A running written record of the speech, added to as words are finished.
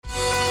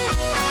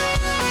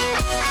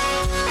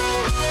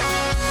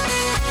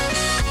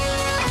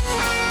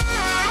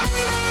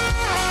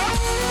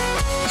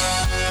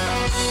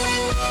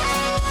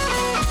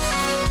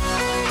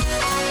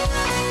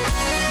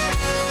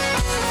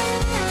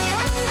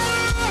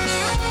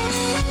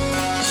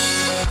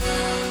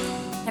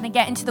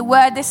going to get into the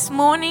word this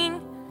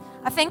morning.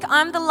 I think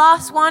I'm the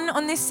last one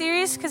on this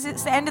series because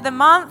it's the end of the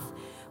month.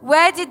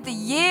 Where did the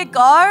year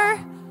go?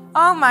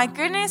 Oh my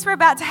goodness, we're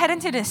about to head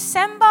into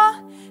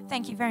December.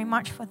 Thank you very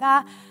much for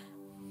that.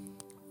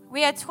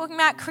 We are talking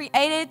about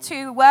created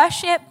to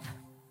worship.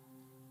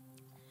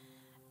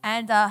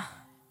 And,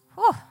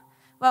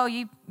 well,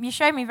 you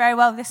showed me very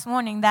well this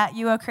morning that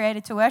you were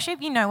created to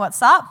worship. You know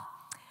what's up.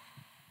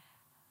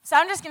 So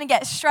I'm just going to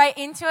get straight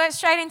into it,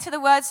 straight into the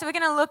word. So we're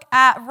going to look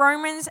at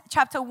Romans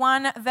chapter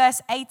 1,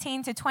 verse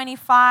 18 to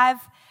 25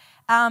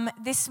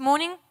 this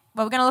morning.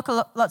 Well, we're going to look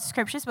at lots of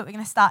scriptures, but we're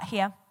going to start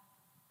here.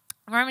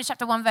 Romans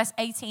chapter 1, verse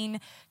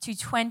 18 to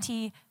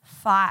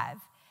 25.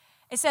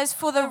 It says,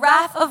 "For the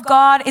wrath of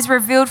God is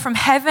revealed from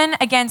heaven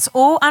against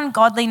all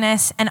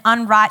ungodliness and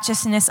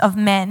unrighteousness of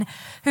men,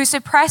 who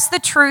suppress the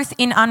truth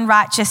in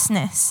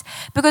unrighteousness,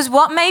 because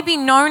what may be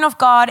known of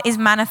God is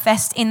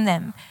manifest in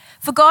them.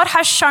 For God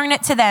has shown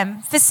it to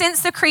them. For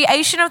since the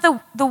creation of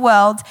the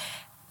world,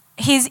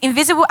 his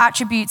invisible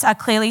attributes are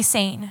clearly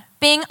seen,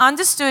 being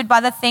understood by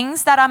the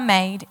things that are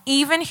made,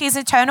 even his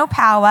eternal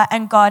power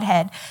and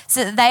Godhead,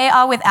 so that they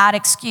are without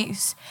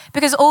excuse.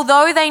 Because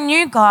although they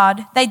knew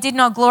God, they did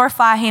not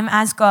glorify him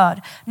as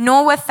God,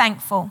 nor were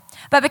thankful,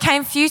 but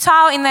became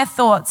futile in their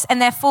thoughts,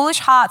 and their foolish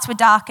hearts were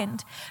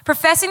darkened.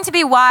 Professing to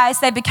be wise,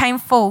 they became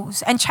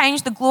fools, and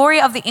changed the glory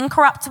of the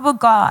incorruptible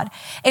God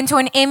into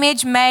an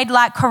image made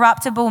like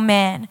corruptible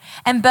man,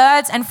 and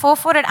birds and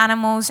four-footed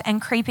animals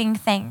and creeping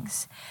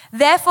things.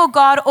 Therefore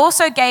God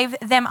also gave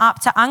them up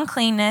to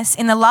uncleanness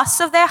in the lusts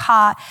of their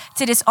heart,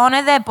 to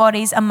dishonor their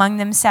bodies among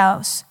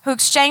themselves, who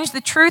exchanged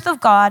the truth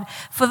of God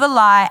for the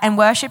lie, and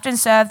worshipped and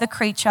served the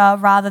creature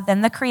rather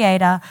than the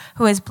Creator,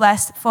 who is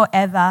blessed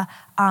forever.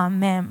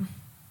 Amen."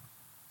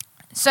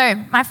 So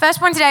my first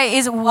point today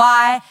is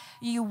why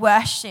you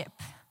worship.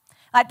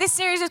 Like, this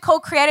series is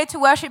called Created to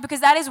Worship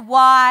because that is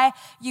why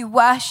you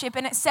worship.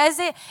 And it says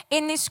it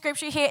in this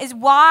scripture here is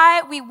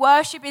why we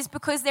worship is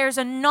because there is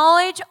a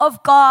knowledge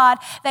of God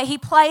that he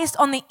placed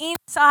on the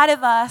inside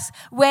of us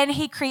when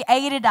he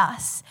created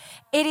us.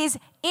 It is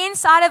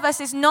inside of us,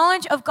 this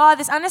knowledge of God,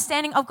 this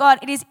understanding of God.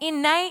 It is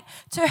innate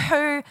to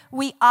who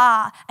we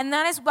are. And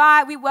that is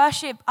why we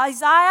worship.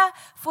 Isaiah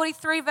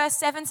 43 verse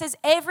 7 says,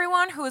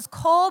 "Everyone who is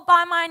called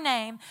by my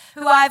name,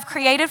 who I have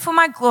created for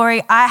my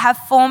glory, I have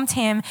formed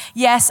him.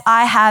 Yes,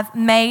 I have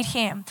made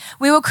him."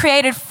 We were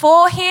created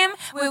for him,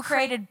 we were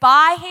created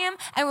by him,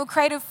 and we were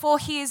created for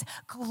his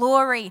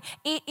glory.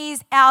 It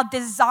is our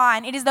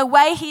design. It is the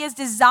way he has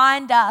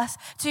designed us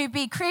to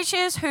be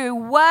creatures who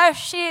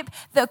worship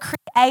the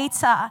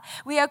Creator.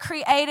 We are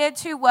created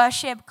to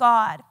worship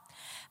God.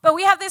 But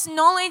we have this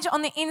knowledge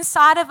on the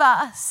inside of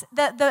us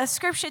that the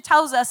scripture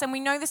tells us, and we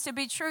know this to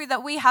be true,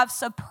 that we have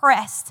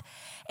suppressed.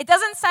 It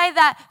doesn't say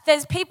that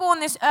there's people on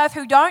this earth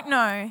who don't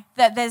know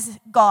that there's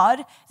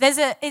God.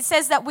 It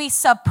says that we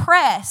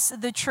suppress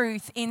the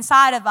truth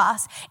inside of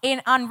us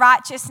in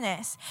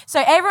unrighteousness.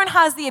 So everyone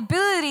has the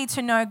ability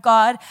to know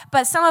God,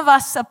 but some of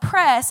us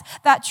suppress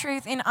that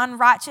truth in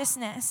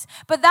unrighteousness.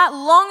 But that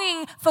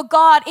longing for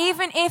God,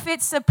 even if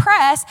it's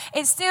suppressed,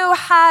 it still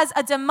has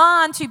a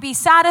demand to be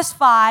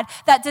satisfied,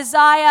 that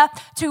desire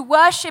to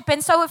worship.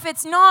 And so if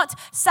it's not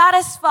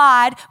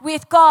satisfied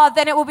with God,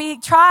 then it will we'll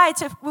try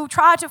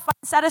to find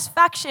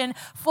satisfaction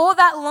for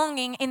that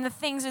longing in the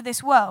things of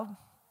this world.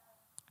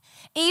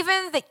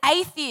 Even the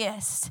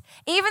atheist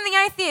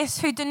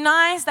who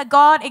denies that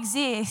God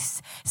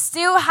exists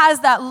still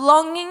has that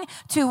longing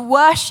to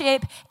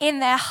worship in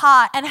their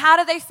heart. And how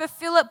do they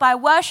fulfill it? By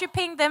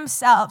worshiping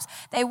themselves.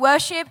 They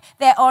worship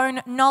their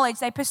own knowledge.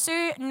 They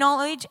pursue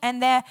knowledge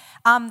and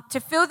to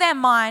fill their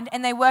mind,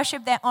 and they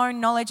worship their own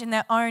knowledge and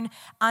their own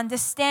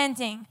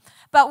understanding.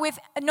 But with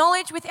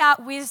knowledge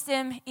without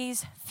wisdom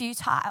is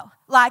futile.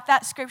 Like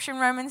that scripture in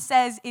Romans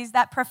says, is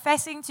that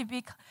professing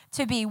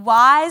to be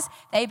wise,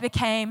 they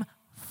became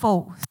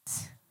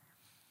fools.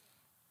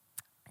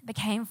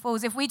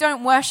 If we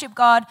don't worship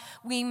God,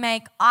 we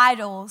make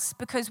idols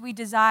because we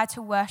desire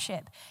to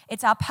worship.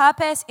 It's our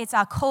purpose, it's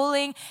our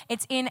calling,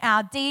 it's in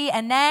our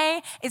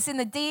DNA, it's in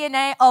the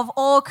DNA of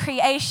all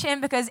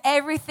creation, because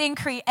everything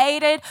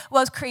created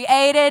was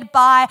created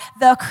by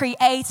the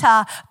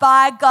Creator,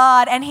 by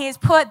God. And he has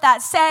put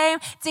that same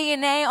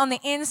DNA on the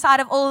inside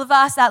of all of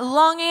us, that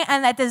longing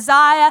and that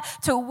desire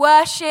to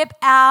worship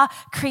our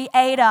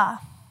Creator.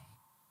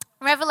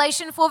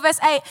 Revelation 4 verse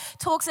 8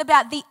 talks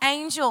about the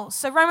angels.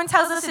 So Romans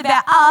tells us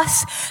about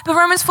us, but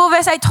Romans 4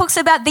 verse 8 talks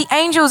about the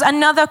angels,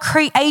 another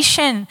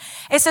creation.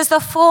 It says the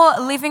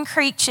 4 living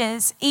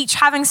creatures, each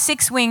having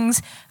 6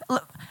 wings.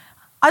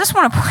 I just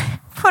want to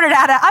put it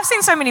out there. I've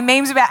seen so many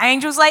memes about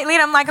angels lately,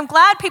 and I'm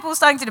glad people are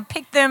starting to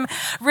depict them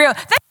real.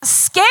 That's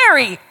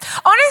scary.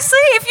 Honestly,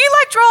 if you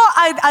draw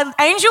an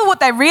angel, what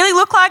they really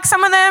look like,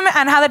 some of them,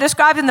 and how they're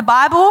described in the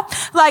Bible,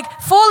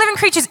 4 living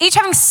creatures, each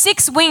having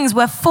 6 wings,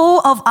 were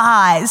full of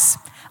eyes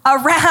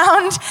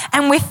around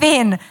and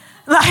within.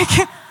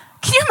 Can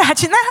you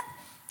imagine that?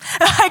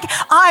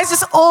 Eyes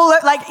just all,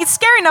 it's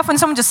scary enough when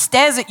someone just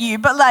stares at you,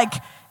 but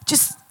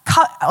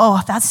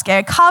that's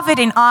scary, covered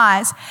in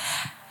eyes.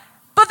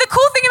 But the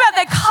cool thing about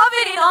they're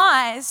covered in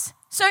eyes,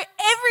 so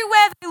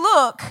everywhere they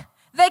look,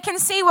 they can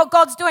see what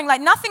God's doing. Like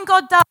nothing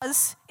God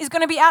does is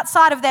going to be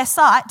outside of their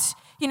sight,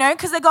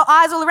 because they've got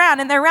eyes all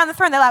around and they're around the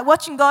throne. They're like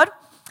watching God.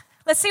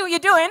 Let's see what you're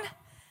doing.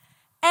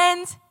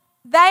 And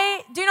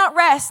they do not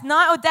rest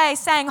night or day,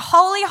 saying,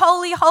 holy,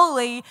 holy,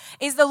 holy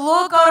is the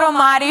Lord God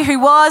Almighty, who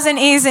was and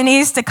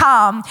is to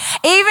come.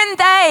 Even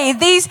they,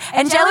 these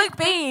angelic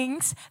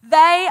beings,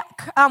 they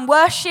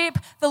worship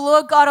the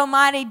Lord God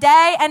Almighty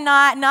day and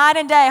night, night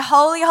and day.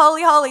 Holy,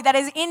 holy, holy. That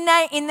is in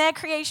their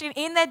creation,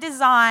 in their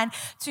design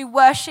to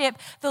worship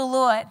the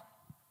Lord.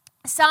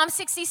 Psalm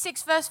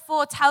 66 verse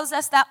 4 tells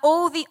us that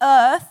all the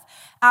earth,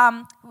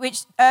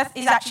 which earth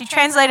is actually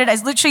translated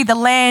as literally the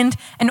land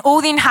and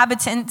all the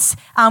inhabitants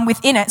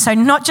within it. So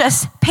not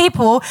just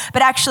people,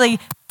 but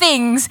actually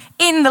things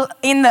in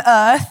the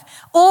earth.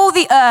 All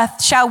the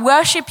earth shall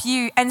worship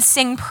you and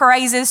sing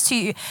praises to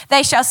you.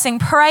 They shall sing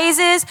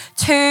praises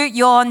to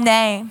your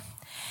name.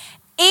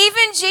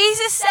 Even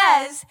Jesus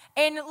says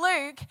in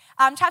Luke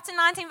chapter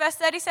 19 verse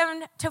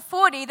 37 to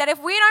 40 that if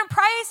we don't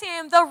praise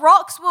him, the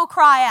rocks will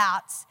cry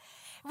out.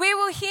 We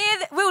will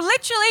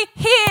literally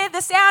hear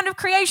the sound of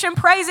creation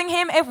praising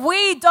him if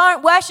we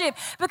don't worship,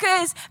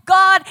 because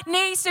God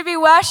needs to be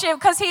worshipped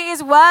because he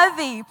is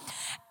worthy.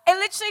 It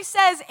literally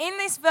says in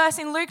this verse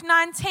in Luke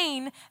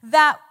 19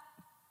 that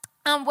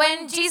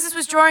when Jesus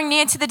was drawing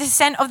near to the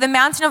descent of the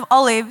mountain of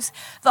Olives,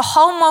 the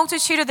whole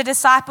multitude of the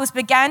disciples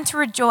began to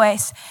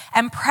rejoice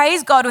and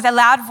praise God with a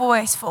loud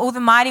voice for all the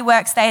mighty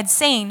works they had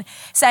seen,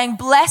 saying,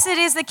 "Blessed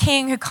is the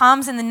King who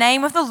comes in the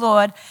name of the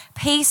Lord,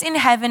 peace in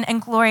heaven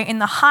and glory in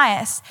the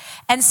highest."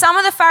 And some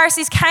of the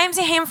Pharisees came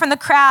to him from the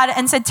crowd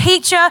and said,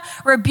 "Teacher,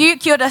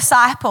 rebuke your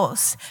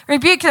disciples.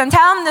 Rebuke them.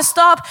 Tell them to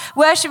stop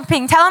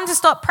worshiping. Tell them to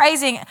stop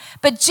praising."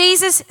 But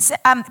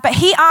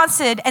he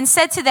answered and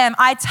said to them,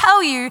 "I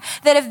tell you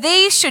that if these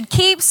should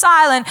keep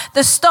silent,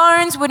 the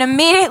stones would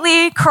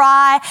immediately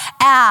cry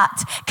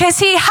out." Because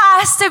he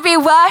has to be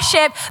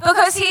worshipped,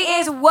 because he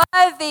is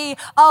worthy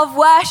of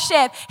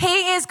worship.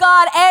 He is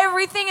God.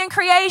 Everything in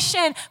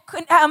creation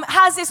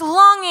has this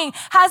longing,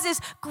 has this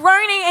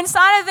groaning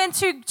inside of them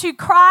to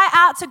cry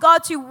out to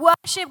God, to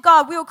worship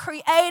God. We were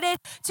created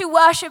to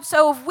worship.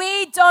 So if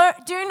we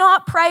do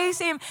not praise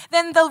him,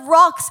 then the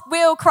rocks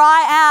will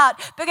cry out,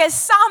 because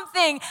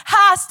something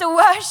has to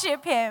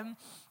worship him.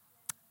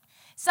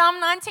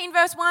 Psalm 19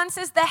 verse 1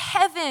 says, "The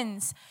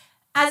heavens,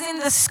 as in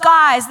the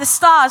skies, the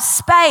stars,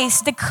 space,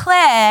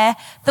 declare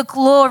the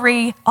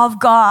glory of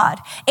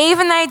God."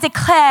 Even they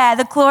declare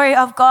the glory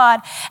of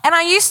God. And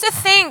I used to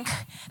think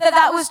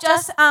that was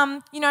just,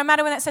 no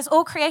matter when it says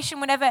all creation,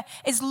 whenever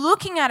is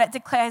looking at it,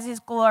 declares his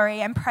glory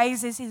and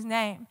praises his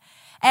name.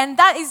 And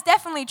that is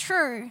definitely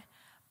true.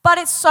 But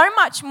it's so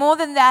much more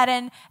than that.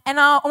 And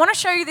I want to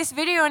show you this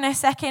video in a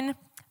second.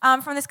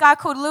 From this guy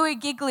called Louis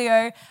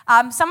Giglio.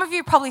 Some of you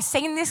have probably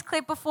seen this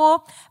clip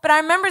before, but I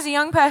remember as a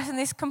young person,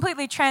 this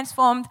completely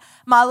transformed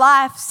my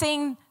life,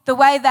 seeing the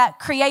way that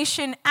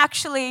creation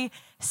actually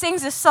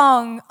sings a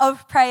song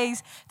of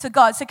praise to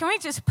God. So can we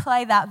just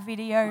play that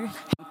video?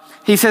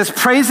 He says,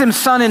 "Praise him,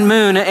 sun and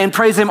moon, and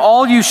praise him,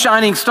 all you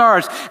shining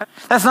stars."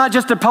 That's not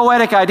just a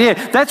poetic idea.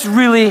 That's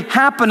really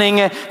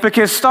happening,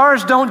 because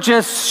stars don't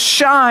just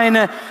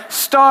shine,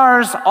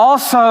 stars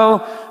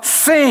also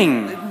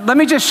sing. Let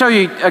me just show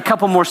you a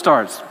couple more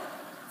stars.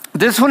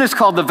 This one is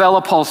called the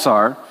Vela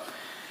Pulsar,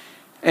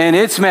 and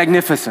it's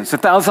magnificent. It's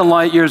 1,000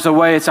 light years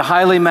away. It's a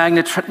highly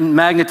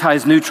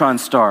magnetized neutron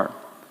star.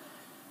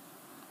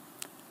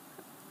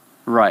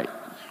 Right.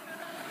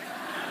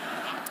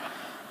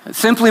 It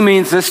simply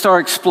means this star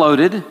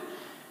exploded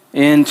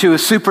into a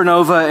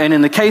supernova, and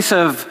in the case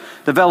of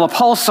the Vela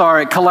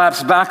Pulsar, it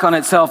collapsed back on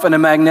itself in a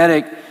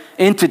magnetic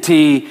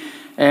entity,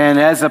 and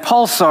as a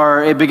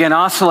pulsar, it began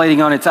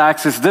oscillating on its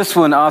axis. This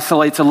one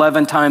oscillates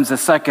 11 times a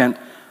second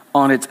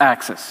on its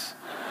axis.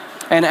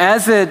 And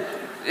as it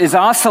is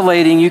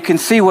oscillating, you can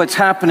see what's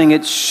happening.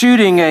 It's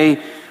shooting a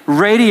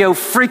radio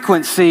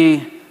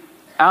frequency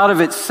out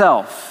of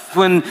itself.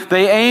 When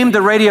they aimed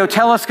the radio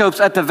telescopes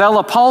at the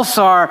Vela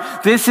Pulsar,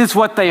 this is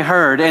what they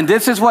heard. And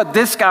this is what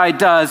this guy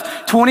does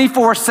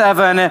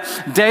 24/7,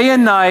 day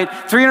and night,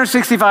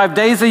 365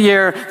 days a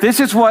year.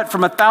 This is what,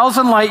 from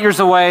 1,000 light years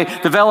away,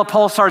 the Vela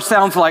Pulsar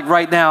sounds like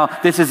right now.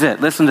 This is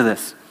it. Listen to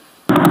this.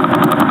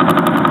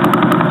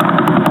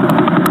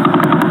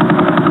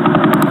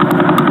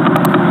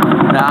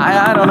 Now,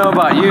 I don't know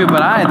about you, but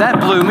that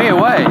blew me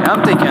away.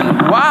 I'm thinking,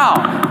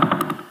 wow,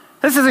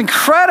 this is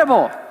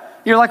incredible.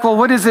 You're like, well,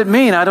 what does it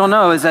mean? I don't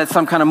know. Is that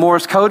some kind of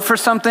Morse code for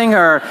something,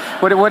 or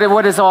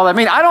what does all that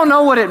mean? I don't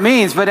know what it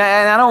means, but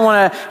and I don't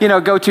want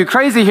to go too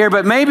crazy here.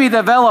 But maybe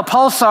the Vela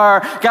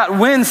Pulsar got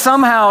wind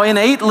somehow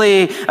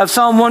innately of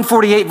Psalm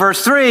 148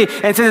 verse 3,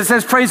 and it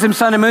says, "Praise him,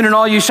 sun and moon, and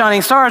all you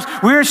shining stars."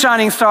 We're a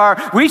shining star.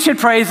 We should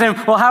praise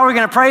him. Well, how are we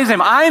going to praise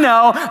him? I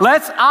know.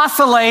 Let's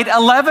oscillate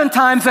 11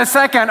 times a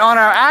second on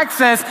our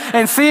axis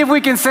and see if we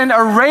can send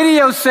a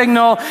radio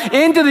signal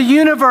into the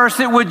universe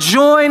that would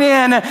join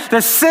in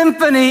the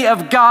symphony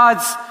of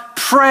God's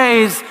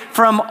praise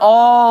from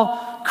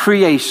all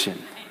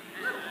creation.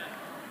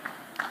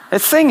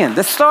 It's singing.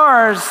 The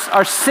stars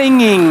are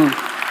singing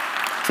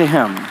to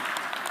him.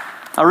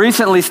 I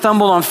recently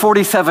stumbled on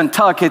 47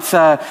 Tuc. It's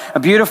a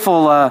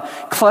beautiful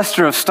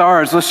cluster of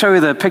stars. We'll show you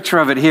the picture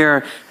of it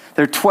here.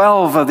 There are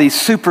 12 of these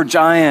super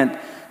giant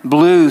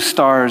blue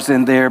stars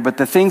in there, but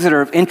the things that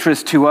are of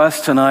interest to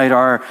us tonight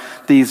are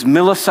these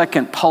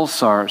millisecond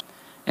pulsars.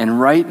 And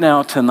right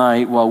now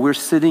tonight, while we're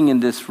sitting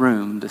in this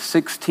room, the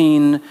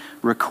 16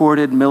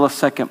 recorded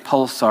millisecond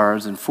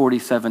pulsars in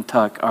 47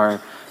 Tuc are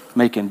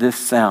making this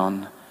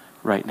sound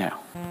right now.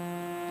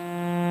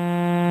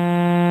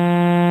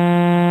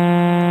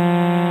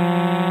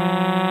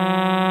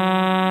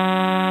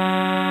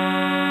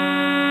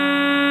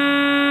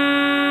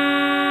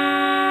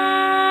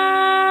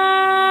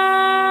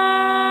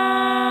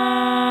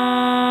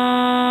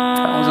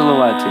 That was a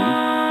little out of tune.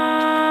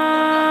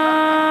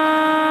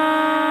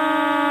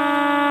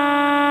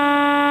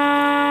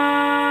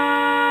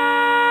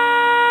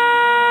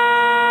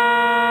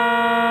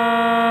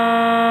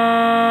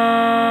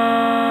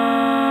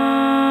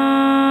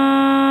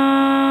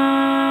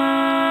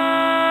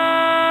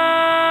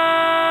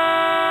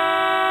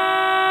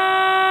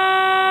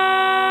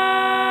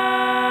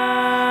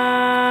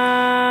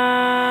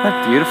 Isn't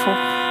that beautiful?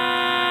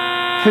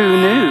 Who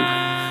knew?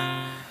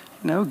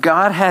 You know,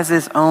 God has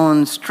his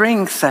own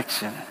string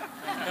section.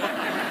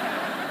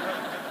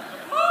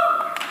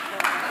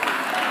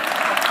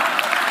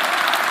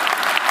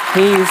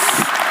 Isn't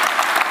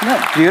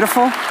that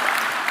beautiful?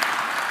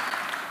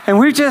 And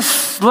we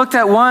just looked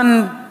at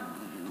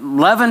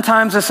 11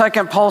 times a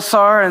second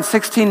pulsar and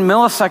 16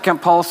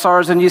 millisecond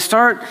pulsars, and you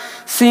start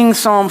seeing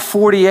Psalm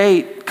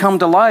 48 come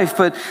to life.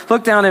 But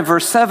look down in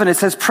verse 7, it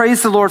says,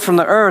 "Praise the Lord from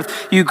the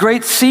earth, you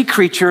great sea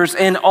creatures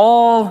in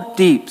all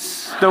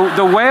deeps."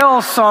 The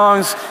whale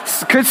songs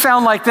could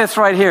sound like this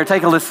right here.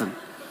 Take a listen.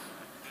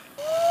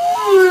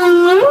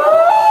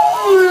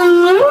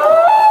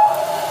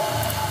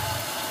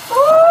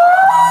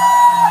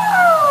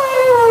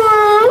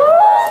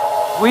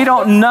 We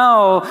don't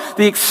know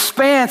the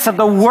expanse of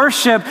the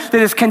worship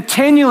that is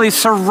continually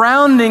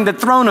surrounding the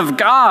throne of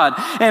God.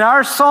 And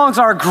our songs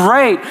are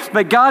great,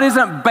 but God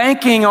isn't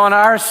banking on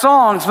our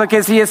songs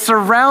because he is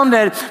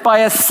surrounded by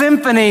a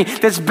symphony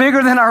that's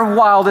bigger than our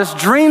wildest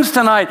dreams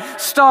tonight.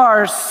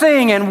 Stars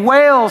sing and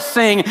whales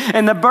sing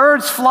and the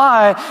birds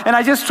fly. And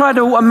I just tried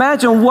to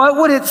imagine, what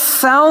would it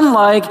sound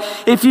like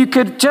if you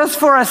could just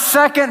for a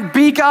second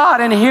be God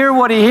and hear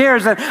what he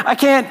hears? And I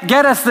can't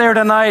get us there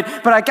tonight,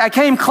 but I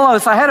came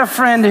close. I had a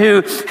friend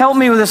who helped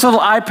me with this little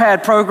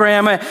iPad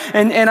program,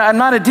 and I'm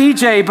not a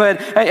DJ,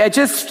 but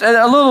just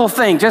a little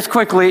thing, just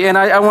quickly, and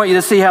I want you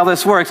to see how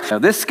this works. Now,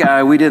 this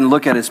guy, we didn't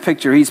look at his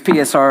picture. He's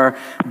PSR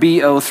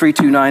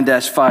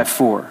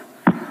BO329-54.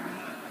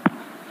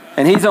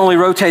 And he's only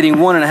rotating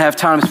 1.5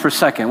 times per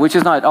second, which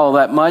is not all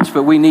that much,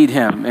 but we need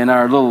him in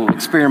our little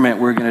experiment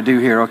we're going to do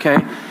here, okay?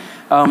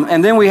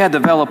 And then we had the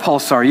Vela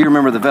Pulsar. You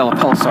remember the Vela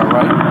Pulsar,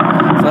 right?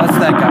 So that's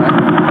that guy.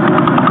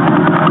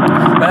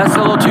 But that's a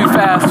little too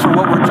fast for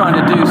what we're trying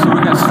to do, so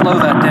we're going to slow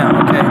that down,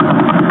 okay?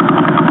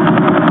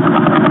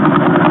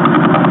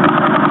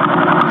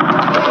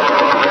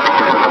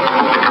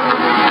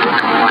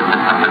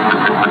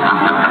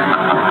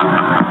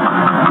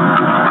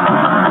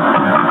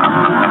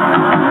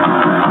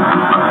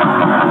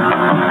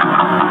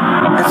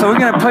 And so we're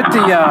going to put the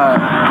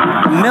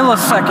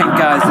millisecond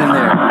guys in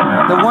there.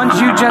 The ones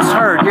you just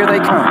heard, here they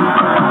come.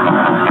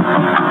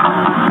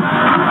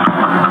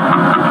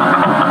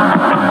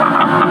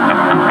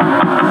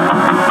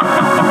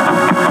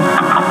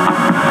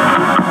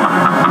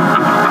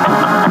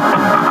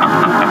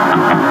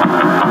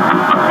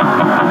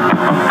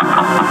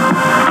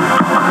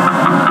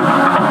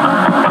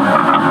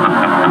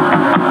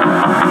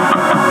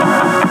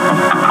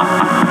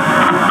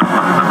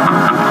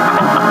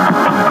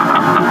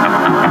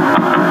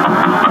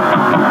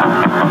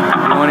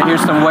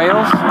 Some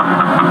whales.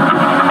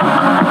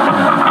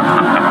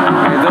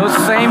 Okay, those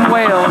same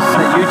whales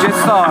that you just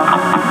saw,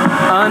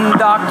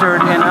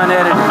 undoctored and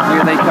unedited,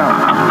 here they come.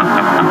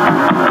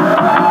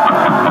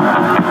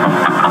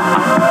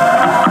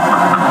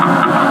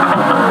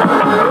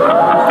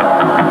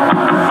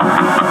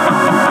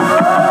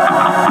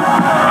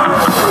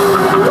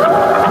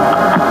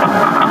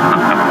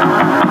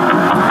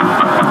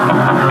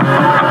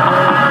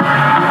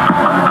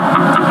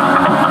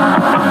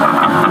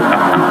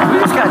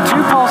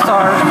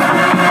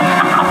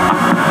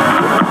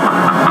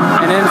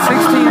 And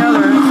 16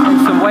 others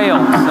and some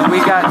whales, and we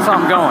got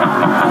something going.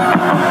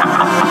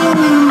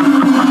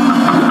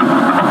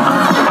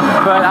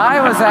 But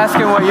I was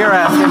asking what you're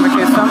asking,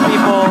 because some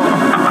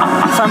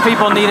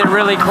people need it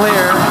really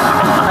clear.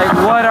 Like,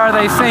 what are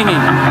they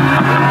singing?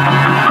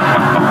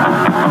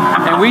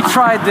 And we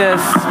tried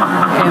this,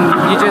 and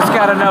you just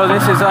got to know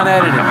this is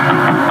unedited.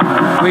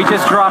 We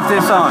just dropped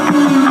this on,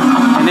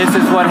 and this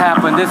is what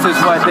happened. This is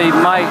what they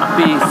might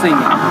be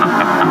singing.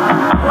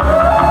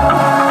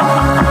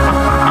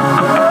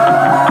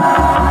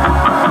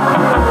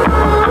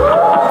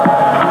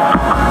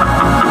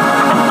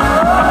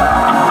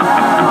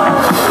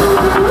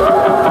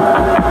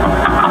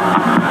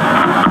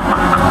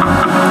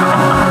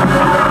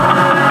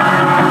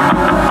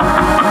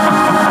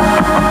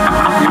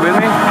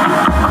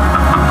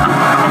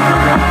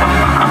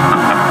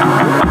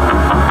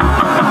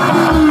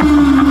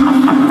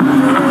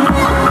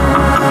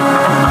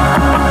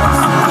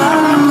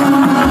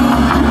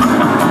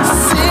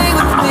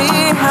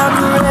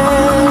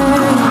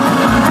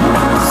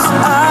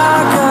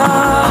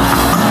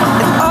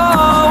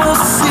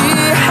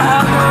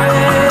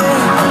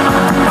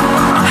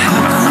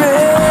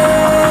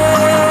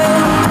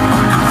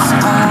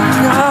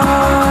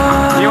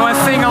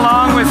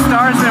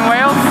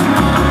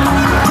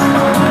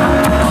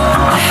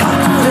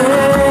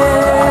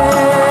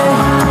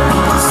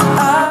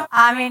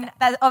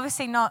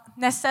 obviously not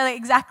necessarily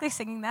exactly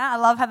singing that. I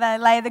love how they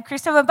lay the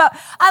Christopher, but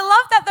I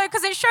love that though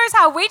because it shows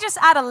how we just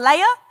add a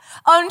layer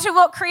onto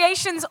what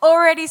creation's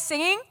already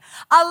singing.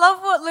 I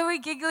love what Louis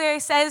Giglio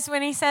says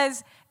when he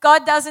says,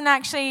 God doesn't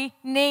actually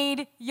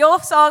need your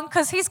song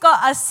because he's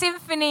got a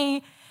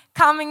symphony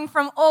coming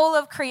from all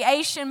of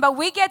creation, but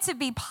we get to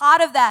be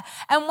part of that.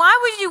 And why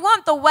would you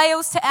want the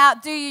whales to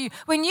outdo you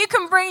when you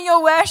can bring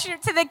your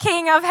worship to the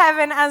King of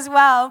Heaven as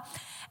well?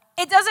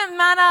 It doesn't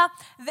matter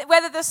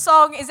whether the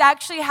song is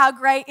actually how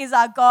great is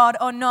our God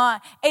or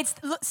not. It's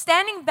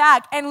standing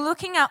back and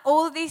looking at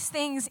all of these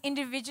things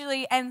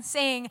individually and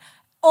seeing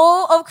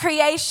all of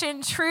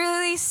creation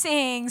truly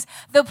sings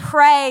the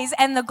praise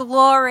and the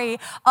glory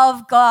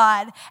of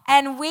God.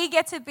 And we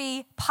get to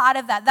be part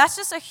of that. That's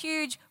just a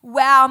huge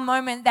wow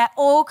moment that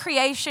all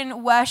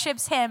creation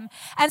worships him.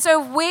 And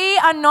so if we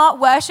are not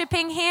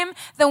worshiping him,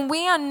 then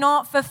we are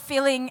not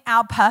fulfilling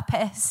our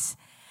purpose.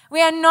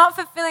 We are not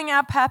fulfilling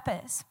our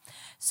purpose.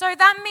 So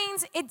that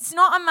means it's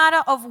not a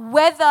matter of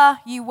whether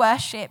you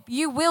worship.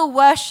 You will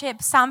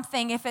worship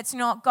something if it's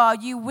not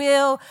God. You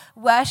will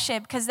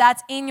worship because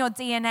that's in your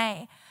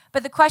DNA.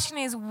 But the question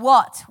is,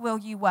 what will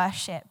you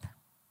worship?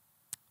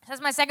 So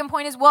that's my second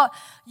point, is what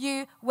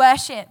you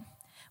worship.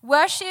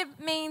 Worship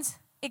means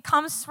it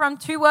comes from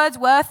two words,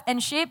 worth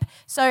and ship.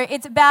 So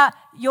it's about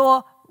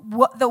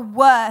the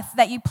worth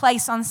that you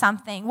place on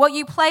something. What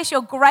you place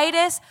your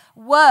greatest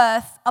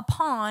worth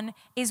upon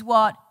is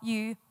what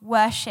you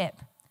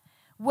worship.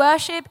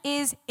 Worship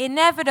is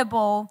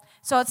inevitable,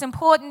 so it's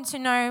important to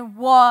know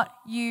what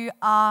you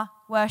are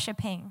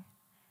worshiping.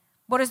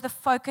 What is the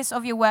focus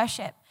of your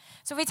worship?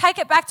 So if we take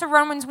it back to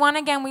Romans 1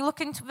 again, we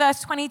look into verse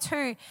 22.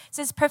 It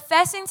says,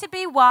 professing to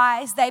be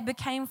wise, they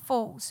became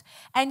fools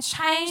and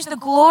changed the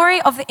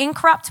glory of the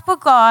incorruptible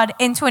God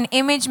into an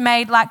image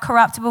made like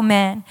corruptible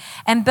man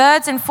and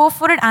birds and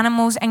four-footed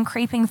animals and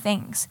creeping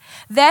things.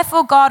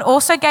 Therefore God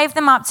also gave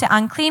them up to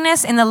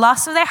uncleanness in the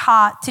lust of their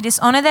heart to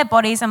dishonor their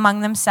bodies among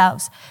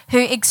themselves, who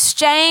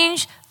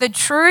exchanged the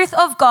truth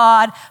of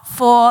God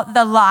for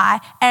the lie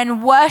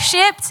and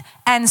worshipped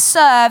and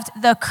served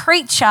the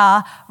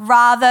creature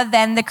rather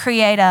than the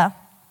Creator,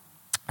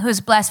 who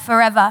is blessed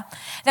forever.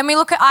 Then we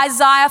look at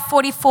Isaiah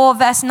 44,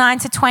 verse 9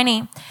 to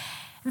 20.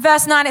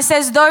 Verse 9, it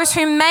says, those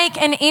who make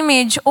an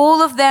image,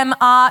 all of them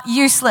are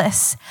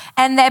useless,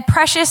 and their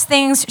precious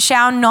things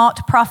shall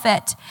not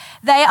profit.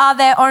 They are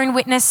their own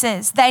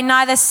witnesses. They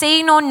neither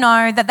see nor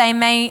know that they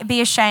may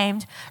be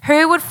ashamed.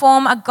 Who would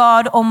form a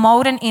god or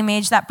mold an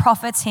image that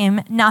profits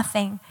him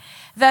nothing?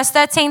 Verse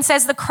 13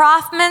 says, the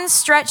craftsman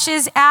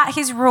stretches out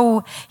his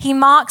rule. He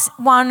marks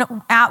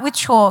one out with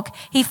chalk.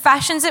 He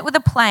fashions it with a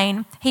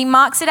plane. He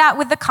marks it out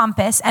with the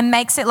compass and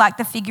makes it like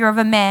the figure of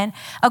a man,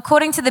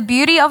 according to the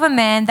beauty of a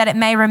man, that it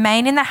may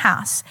remain in the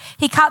house.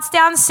 He cuts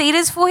down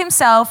cedars for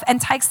himself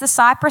and takes the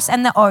cypress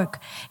and the oak.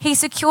 He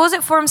secures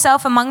it for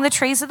himself among the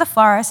trees of the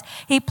forest.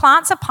 He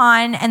plants a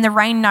pine and the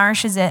rain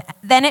nourishes it.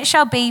 Then it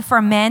shall be for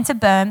a man to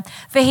burn,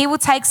 for he will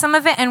take some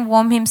of it and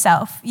warm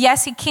himself.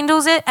 Yes, he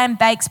kindles it and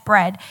bakes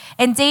bread.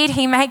 Indeed,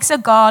 he makes a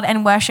god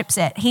and worships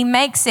it. He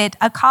makes it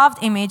a carved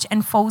image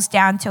and falls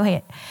down to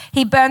it.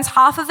 He burns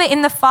half of it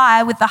in the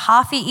fire, with the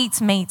half he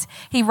eats meat.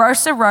 He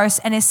roasts a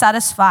roast and is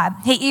satisfied.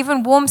 He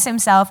even warms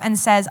himself and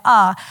says,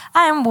 I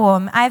am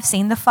warm. I have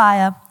seen the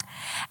fire.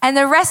 And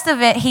the rest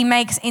of it he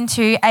makes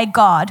into a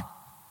god.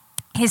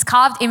 His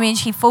carved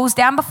image, he falls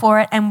down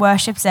before it and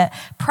worships it,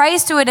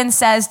 prays to it and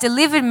says,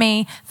 deliver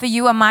me, for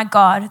you are my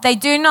God. They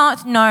do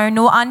not know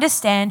nor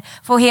understand,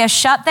 for he has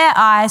shut their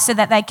eyes so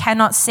that they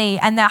cannot see,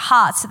 and their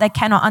hearts so they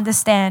cannot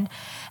understand.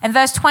 And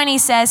verse 20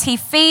 says, he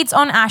feeds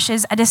on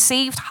ashes, a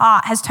deceived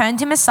heart has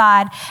turned him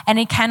aside, and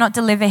he cannot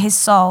deliver his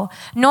soul,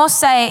 nor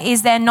say,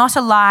 is there not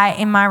a lie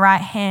in my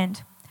right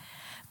hand?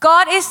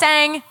 God is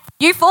saying,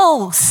 you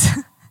fools.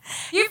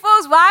 You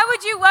fools, why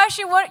would you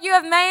worship what you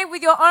have made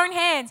with your own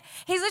hands?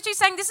 He's literally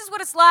saying this is what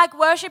it's like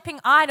worshiping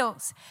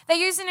idols. They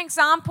use an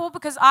example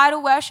because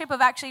idol worship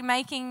of actually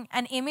making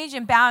an image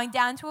and bowing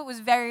down to it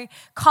was very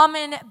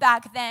common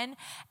back then.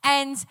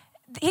 And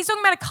he's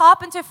talking about a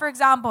carpenter, for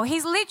example.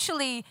 He's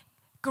literally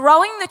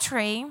growing the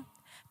tree,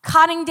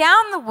 cutting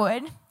down the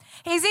wood.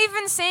 He's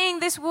even seeing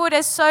this wood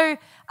as so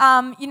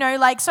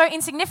so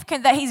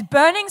insignificant that he's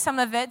burning some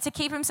of it to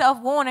keep himself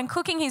warm and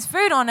cooking his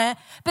food on it.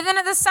 But then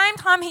at the same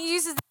time, he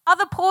uses the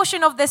other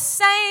portion of the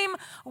same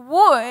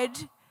wood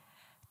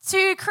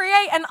to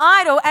create an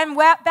idol and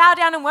bow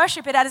down and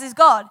worship it as his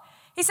God.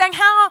 He's saying,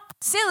 how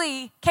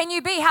silly can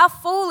you be? How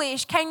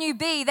foolish can you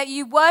be that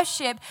you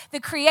worship the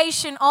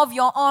creation of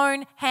your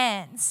own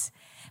hands?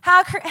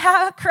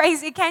 How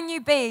crazy can you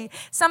be?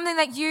 Something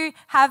that you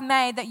have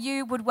made that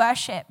you would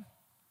worship.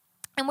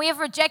 And we have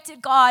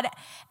rejected God,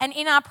 and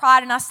in our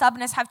pride and our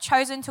stubbornness have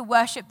chosen to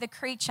worship the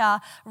creature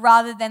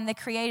rather than the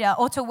Creator,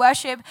 or to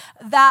worship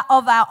that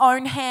of our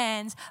own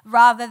hands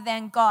rather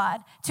than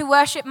God, to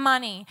worship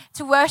money,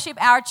 to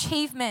worship our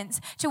achievements,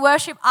 to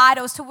worship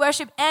idols, to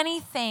worship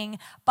anything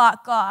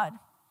but God.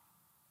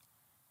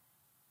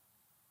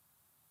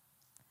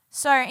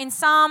 So in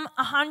Psalm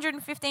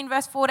 115,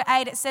 verse 4 to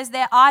 8, it says,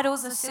 their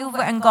idols are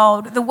silver and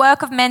gold, the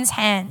work of men's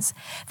hands.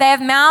 They have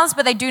mouths,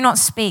 but they do not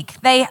speak.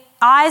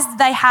 Eyes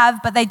they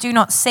have, but they do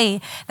not see.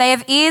 They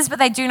have ears, but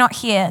they do not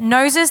hear.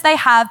 Noses they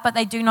have, but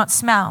they do not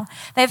smell.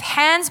 They have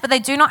hands, but they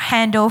do not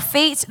handle.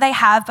 Feet they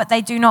have, but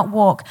they do not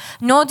walk.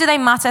 Nor do they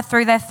mutter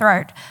through their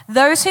throat.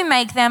 Those who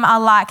make them are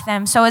like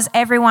them, so is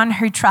everyone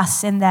who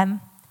trusts in them.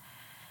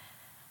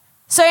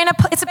 So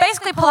it's a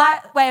basically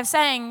polite way of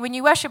saying when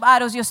you worship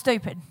idols, you're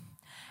stupid.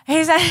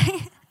 He's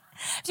saying,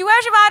 if you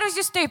worship idols,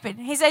 you're stupid.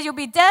 He says you'll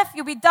be deaf,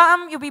 you'll be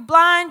dumb, you'll be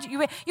blind,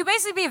 you'll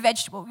basically be a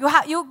vegetable.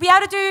 You'll be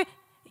able to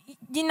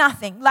do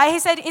nothing. Like he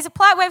said, it's a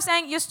polite way of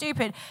saying you're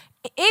stupid.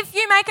 If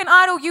you make an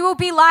idol, you will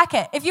be like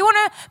it. If you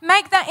want to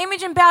make that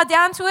image and bow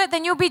down to it,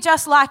 then you'll be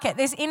just like it.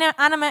 This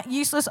inanimate,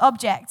 useless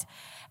object.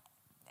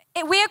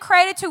 We are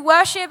created to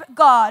worship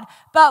God,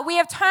 but we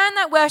have turned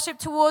that worship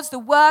towards the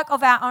work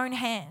of our own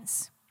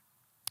hands.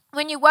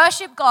 When you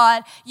worship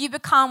God, you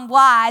become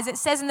wise. It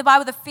says in the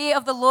Bible, the fear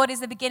of the Lord is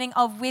the beginning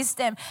of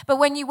wisdom. But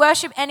when you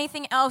worship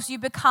anything else, you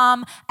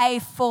become a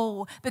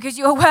fool because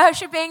you are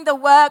worshiping the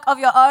work of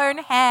your own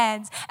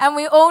hands. And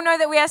we all know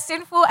that we are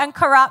sinful and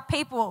corrupt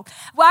people.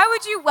 Why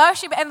would you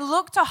worship and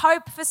look to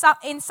hope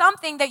in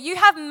something that you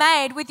have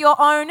made with your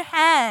own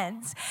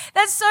hands?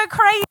 That's so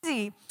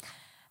crazy.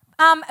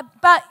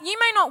 But you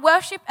may not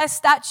worship a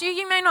statue.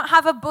 You may not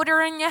have a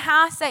Buddha in your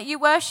house that you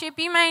worship.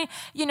 You may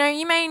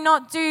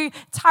not do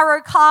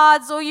tarot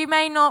cards, or you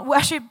may not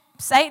worship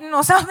Satan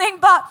or something.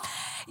 But,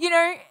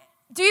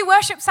 do you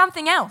worship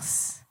something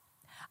else?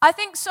 I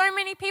think so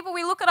many people,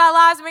 we look at our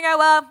lives and we go,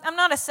 well, I'm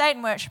not a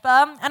Satan worshiper.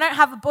 I don't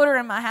have a Buddha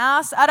in my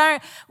house. I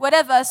don't,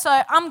 whatever.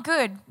 So I'm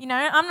good.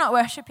 I'm not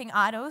worshiping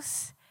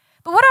idols.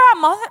 But what are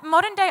our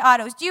modern day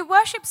idols? Do you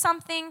worship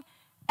something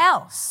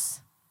else?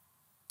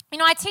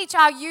 I teach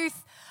our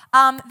youth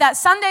that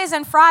Sundays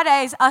and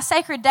Fridays are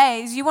sacred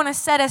days you want to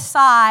set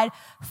aside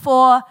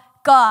for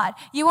God.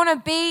 You want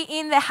to be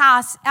in the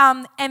house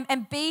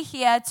and be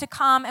here to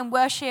come and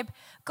worship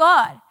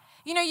God.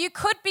 You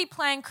could be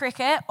playing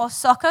cricket or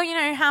soccer. You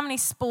know how many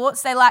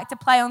sports they like to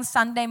play on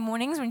Sunday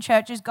mornings when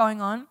church is going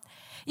on.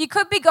 You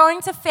could be going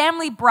to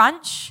family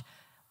brunch,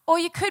 or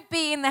you could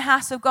be in the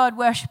house of God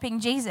worshiping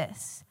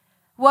Jesus.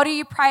 What do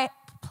you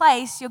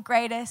place your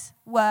greatest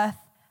worth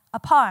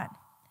upon?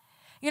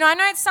 I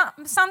know it's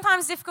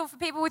sometimes difficult for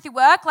people with your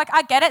work. Like,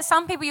 I get it.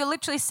 Some people, you're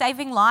literally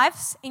saving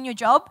lives in your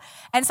job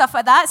and stuff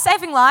like that.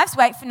 Saving lives,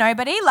 wait for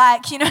nobody.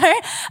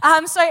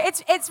 So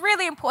it's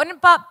really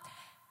important. But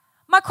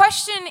my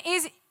question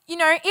is,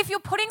 if you're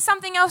putting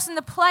something else in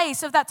the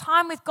place of that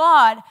time with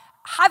God,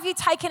 have you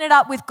taken it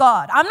up with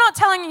God? I'm not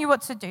telling you what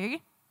to do,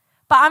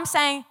 but I'm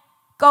saying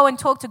go and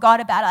talk to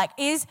God about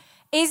it.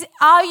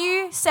 Are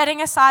you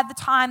setting aside the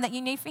time that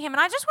you need for Him? And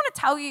I just want to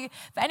tell you,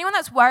 for anyone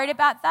that's worried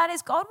about that,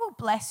 is God will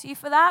bless you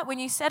for that. When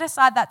you set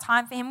aside that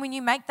time for Him, when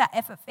you make that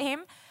effort for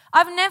Him.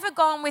 I've never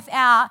gone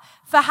without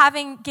for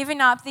having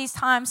given up these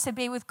times to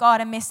be with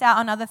God and miss out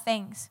on other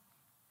things.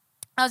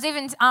 I was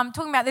even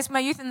talking about this with my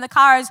youth in the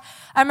car.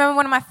 I remember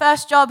one of my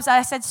first jobs,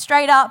 I said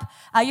straight up,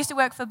 I used to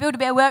work for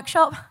Build-A-Bear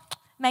Workshop,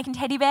 making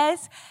teddy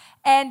bears.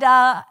 And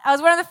I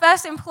was one of the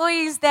first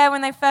employees there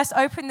when they first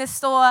opened the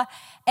store.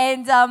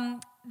 And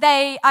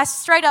I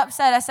straight up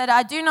said,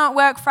 I do not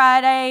work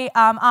Friday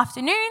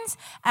afternoons,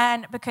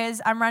 and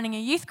because I'm running a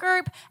youth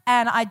group,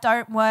 and I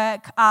don't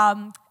work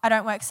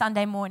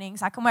Sunday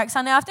mornings. I can work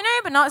Sunday afternoon,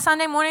 but not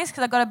Sunday mornings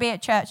because I've got to be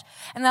at church.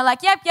 And they're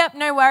like, yep,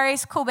 no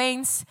worries, cool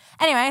beans.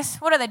 Anyways,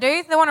 what do?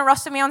 They want to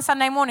roster me on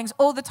Sunday mornings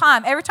all the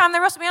time. Every time they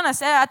roster me on, I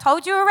said, I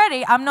told you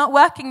already, I'm not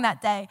working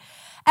that day.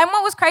 And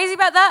what was crazy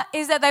about that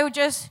is that they would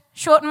just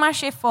shorten my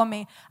shift for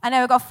me. I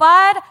never got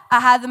fired. I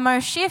had the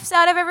most shifts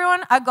out of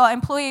everyone. I got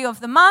employee of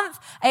the month.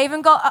 I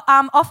even got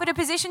offered a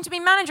position to be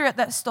manager at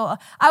that store.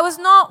 I was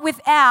not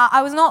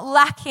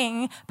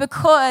lacking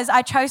because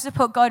I chose to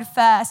put God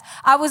first.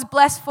 I was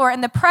blessed for it,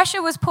 and the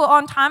pressure was put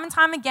on time and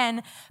time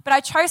again, but I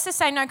chose to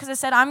say no because I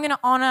said, I'm going to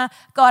honor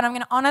God. I'm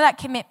going to honor that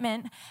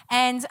commitment,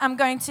 and I'm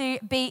going to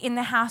be in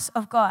the house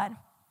of God.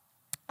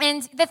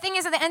 And the thing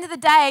is, at the end of the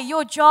day,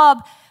 your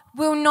job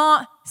will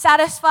not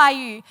satisfy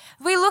you.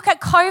 We look at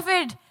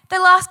COVID the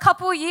last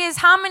couple of years,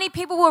 how many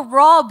people were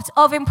robbed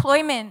of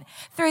employment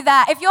through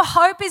that? If your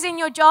hope is in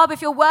your job,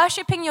 if you're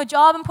worshiping your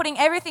job and putting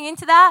everything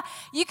into that,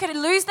 you could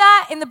lose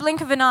that in the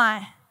blink of an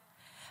eye.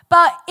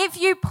 But if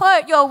you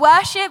put your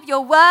worship,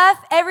 your worth,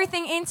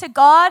 everything into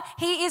God,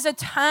 He is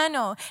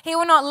eternal. He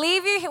will not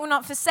leave you. He will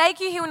not forsake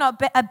you. He will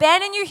not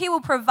abandon you. He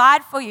will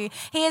provide for you.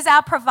 He is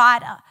our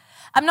provider.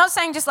 I'm not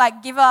saying just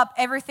give up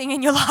everything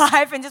in your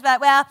life and just be like,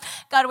 well,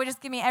 God will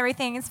just give me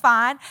everything, it's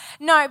fine.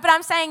 No, but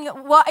I'm saying,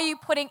 what are you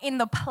putting in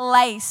the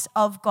place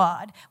of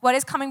God? What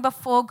is coming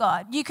before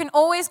God? You can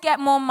always get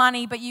more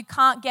money, but you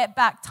can't get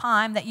back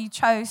time that you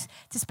chose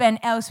to spend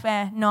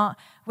elsewhere not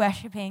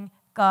worshiping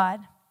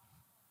God.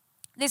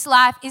 This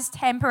life is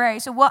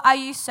temporary. So what are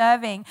you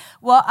serving?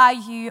 What are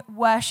you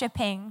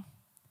worshiping?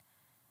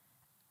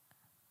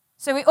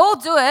 So we all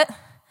do it.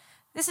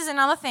 This is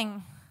another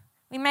thing.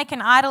 We make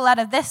an idol out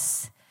of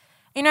this,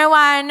 You know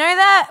why I know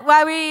that?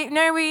 Why we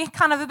know we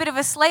kind of a bit of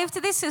a slave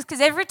to this is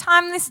because every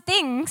time this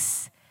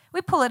dings,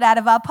 we pull it out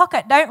of our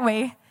pocket, don't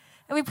we?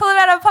 And we pull it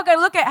out of our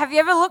pocket. Have you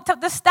ever looked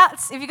up the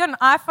stats? If you've got an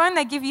iPhone,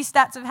 they give you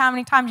stats of how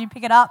many times you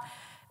pick it up.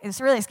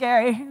 It's really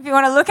scary. If you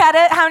want to look at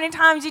it, how many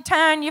times you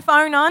turn your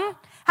phone on,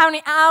 how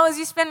many hours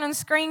you spend on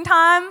screen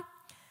time.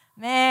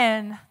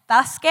 Man,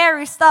 that's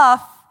scary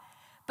stuff.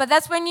 But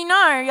that's when you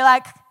know, you're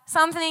like,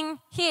 something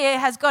here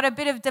has got a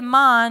bit of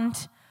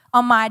demand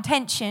on my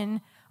attention,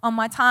 on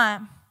my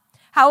time.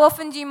 How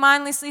often do you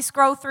mindlessly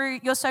scroll through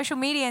your social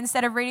media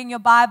instead of reading your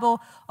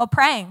Bible or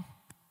praying?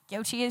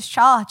 Guilty as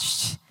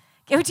charged.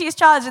 Guilty as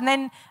charged. And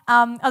then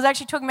I was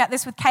actually talking about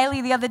this with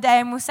Kaylee the other day,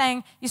 and we're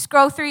saying you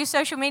scroll through your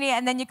social media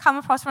and then you come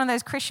across one of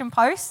those Christian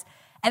posts,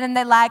 and then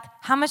they're like,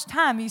 how much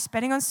time are you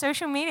spending on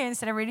social media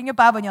instead of reading your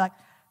Bible? And you're like,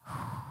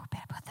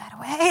 better put that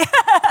away.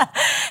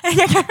 And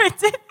you're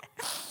convicted.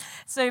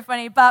 So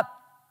funny. But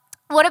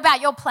what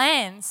about your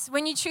plans?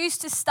 When you choose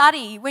to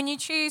study, when you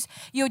choose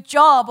your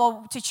job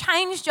or to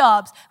change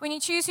jobs, when you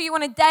choose who you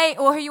want to date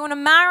or who you want to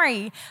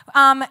marry,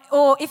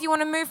 or if you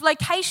want to move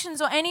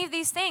locations or any of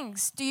these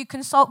things, do you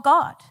consult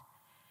God?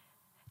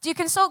 Do you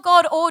consult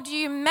God, or do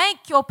you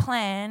make your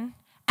plan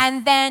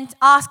and then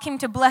ask Him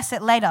to bless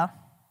it later?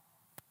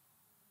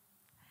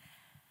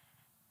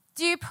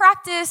 Do you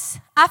practice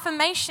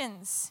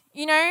affirmations?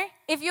 You know,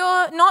 if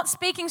you're not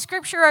speaking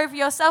scripture over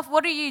yourself,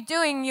 what are you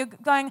doing? You're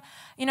going,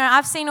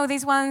 I've seen all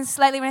these ones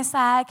lately when it's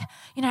like,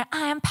 I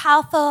am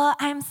powerful,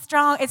 I am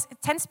strong. It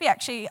tends to be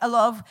actually a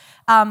lot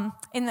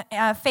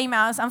of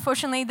females,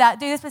 unfortunately, that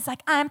do this, but it's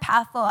like, I am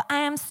powerful, I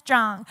am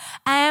strong,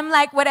 I am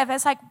like whatever.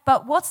 It's like,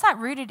 but what's that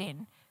rooted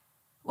in?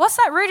 What's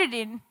that rooted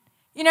in?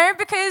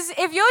 Because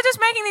if you're just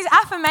making these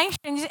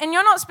affirmations and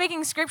you're not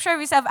speaking scripture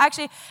over yourself,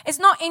 actually, it's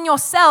not in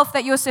yourself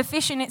that you're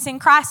sufficient. It's in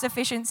Christ's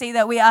sufficiency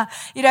that we are,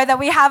 that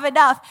we have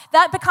enough.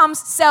 That becomes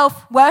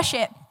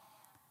self-worship.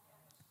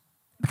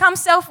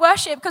 Becomes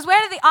self-worship, because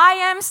where do the I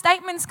am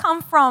statements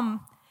come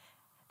from?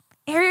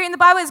 Here in the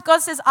Bible, God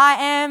says, I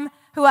am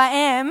who I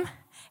am.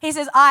 He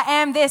says, I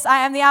am this, I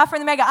am the Alpha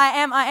and the Omega,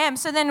 I am.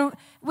 So then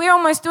we're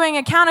almost doing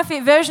a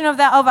counterfeit version of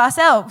that of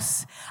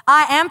ourselves.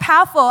 I am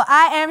powerful,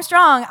 I am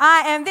strong,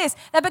 I am this.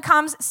 That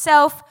becomes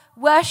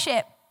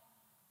self-worship.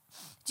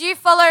 Do you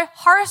follow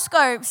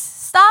horoscopes,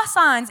 star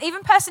signs,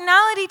 even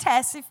personality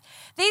tests? If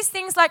these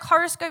things like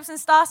horoscopes and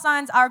star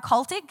signs are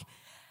occultic,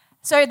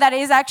 so that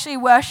is actually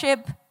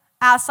worship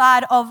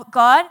outside of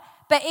God,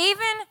 but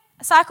even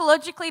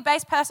psychologically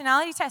based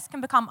personality tests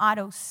can become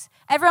idols.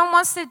 Everyone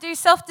wants to do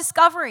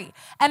self-discovery,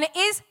 and it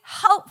is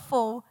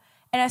helpful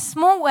in a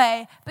small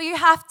way, but you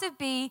have to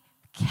be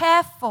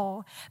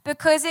careful,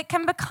 because it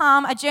can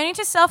become a journey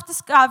to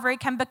self-discovery,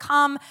 can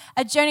become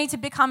a journey to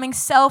becoming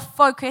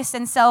self-focused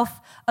and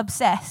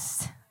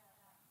self-obsessed.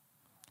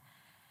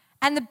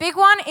 And the big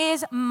one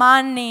is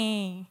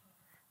money.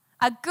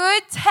 A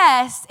good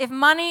test, if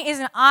money is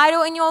an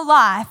idol in your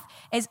life,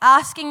 is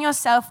asking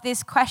yourself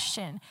this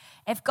question.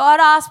 If God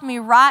asked me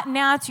right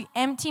now to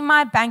empty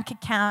my bank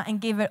account and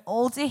give it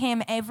all to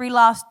Him, every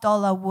last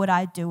dollar, would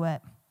I do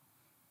it?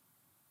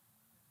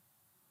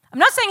 I'm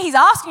not saying He's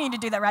asking you to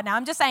do that right now.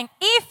 I'm just saying,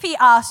 if He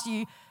asked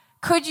you,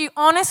 could you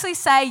honestly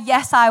say,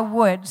 yes, I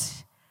would?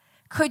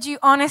 Could you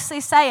honestly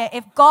say it?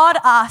 If God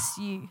asked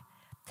you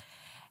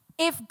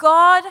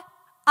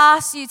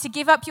to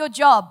give up your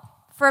job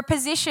for a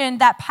position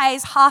that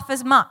pays half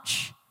as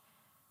much,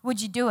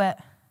 would you do it?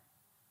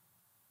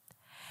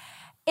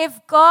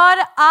 If God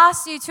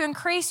asked you to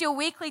increase your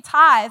weekly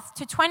tithe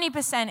to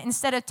 20%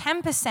 instead of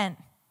 10%,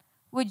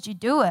 would you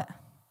do it?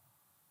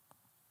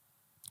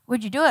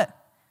 Would you do it?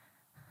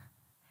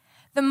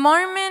 The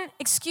moment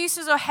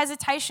excuses or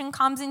hesitation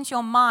comes into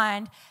your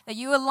mind that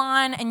you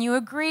align and you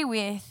agree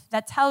with,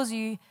 that tells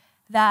you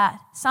that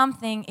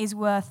something is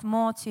worth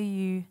more to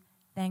you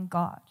than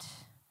God.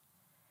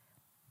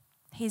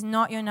 He's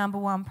not your number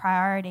one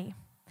priority.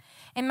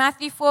 In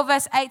Matthew 4,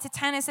 verse 8 to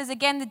 10, it says,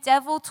 again, the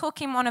devil took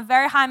him on a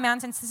very high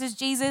mountain. So this is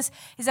Jesus.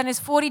 He's on his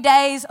 40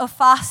 days of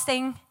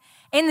fasting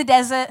in the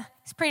desert.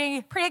 He's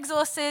pretty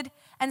exhausted.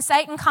 And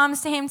Satan comes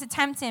to him to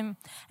tempt him.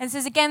 And it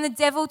says, again, the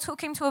devil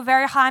took him to a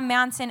very high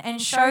mountain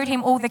and showed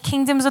him all the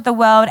kingdoms of the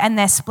world and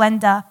their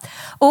splendor.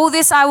 All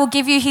this I will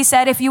give you, he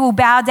said, if you will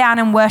bow down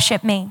and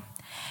worship me.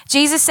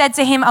 Jesus said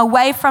to him,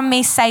 away from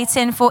me,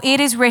 Satan, for it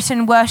is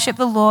written, worship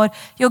the Lord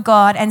your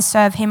God and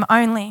serve Him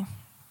only.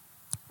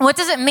 What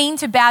does it mean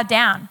to bow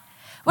down?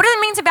 What does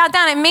it mean to bow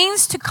down? It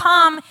means to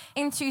come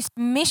into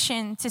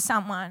submission to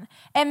someone.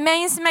 It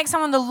means to make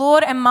someone the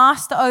Lord and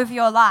master over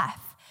your life.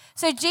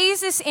 So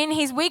Jesus, in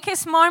His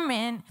weakest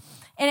moment,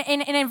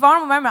 in an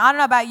vulnerable moment, I don't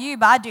know about you,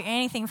 but I'd do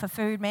anything for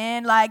food,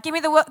 man. Like, give me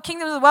the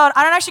kingdom of the world.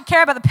 I don't actually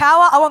care about the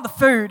power. I want the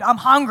food. I'm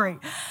hungry.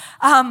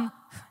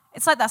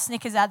 It's like that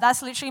Snickers ad.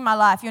 That's literally my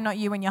life. You're not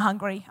you when you're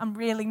hungry. I'm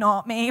really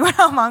not me when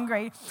I'm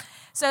hungry.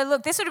 So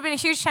look, this would have been a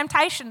huge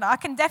temptation. I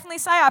can definitely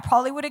say I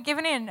probably would have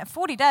given in.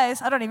 40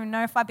 days, I don't even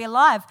know if I'd be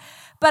alive.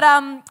 But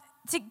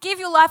to give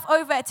your life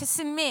over, to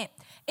submit,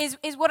 is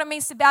what it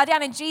means to bow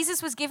down. And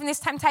Jesus was given this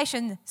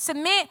temptation: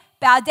 submit,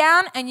 bow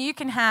down, and you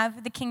can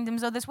have the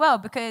kingdoms of this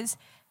world, because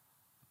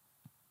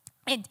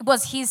it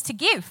was his to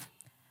give.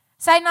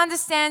 Satan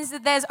understands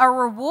that there's a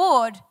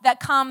reward that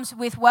comes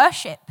with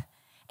worship.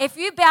 If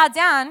you bow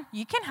down,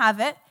 you can have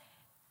it.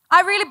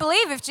 I really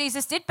believe if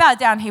Jesus did bow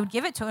down, he would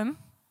give it to him.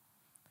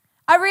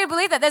 I really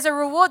believe that there's a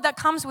reward that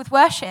comes with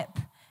worship.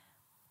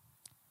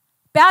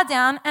 Bow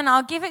down and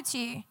I'll give it to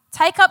you.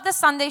 Take up the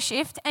Sunday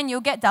shift and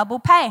you'll get double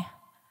pay.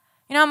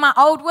 You know, my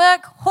old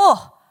work,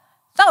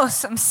 that was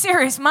some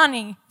serious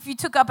money if you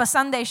took up a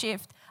Sunday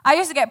shift. I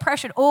used to get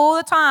pressured all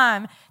the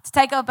time to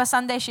take up a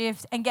Sunday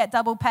shift and get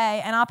double pay.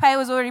 And our pay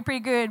was already pretty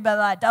good, but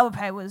like double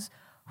pay was,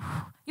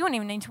 you wouldn't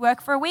even need to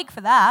work for a week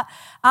for that.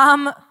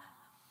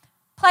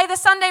 Play the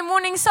Sunday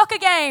morning soccer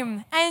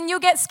game and you'll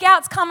get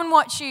scouts come and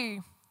watch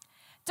you.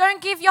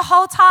 Don't give your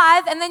whole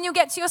tithe and then you'll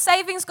get to your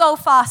savings goal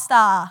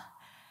faster.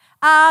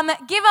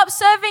 Give up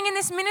serving in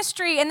this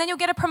ministry and then you'll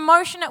get a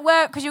promotion at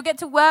work because you'll get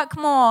to work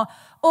more.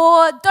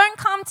 Or don't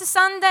come to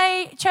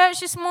Sunday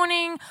church this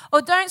morning,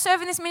 or don't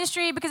serve in this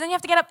ministry because then you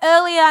have to get up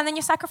earlier and then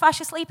you sacrifice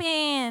your sleep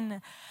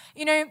in.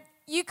 You know,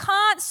 you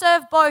can't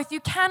serve both. You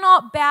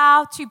cannot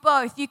bow to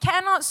both. You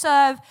cannot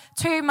serve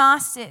two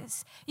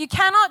masters. You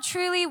cannot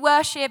truly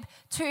worship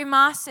two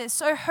masters.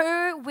 So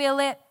who will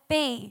it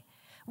be?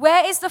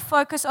 Where is the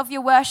focus of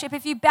your worship?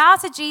 If you bow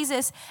to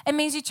Jesus, it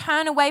means you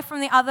turn away from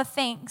the other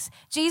things.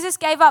 Jesus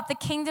gave up the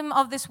kingdom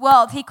of this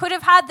world. He could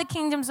have had the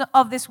kingdoms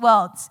of this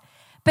world,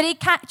 but he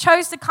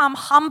chose to come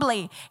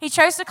humbly. He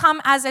chose to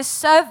come as a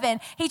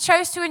servant. He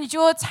chose to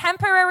endure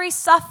temporary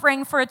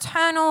suffering for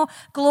eternal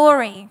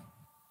glory.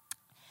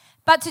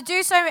 But to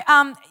do so,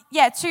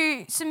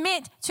 to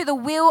submit to the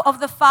will of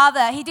the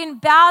Father. He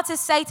didn't bow to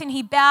Satan.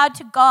 He bowed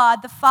to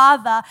God, the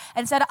Father,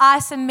 and said, I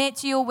submit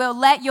to your will.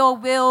 Let your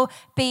will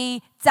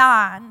be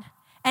done.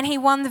 And he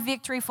won the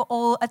victory for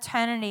all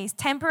eternities.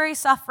 Temporary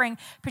suffering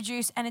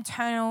produced an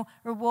eternal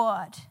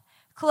reward.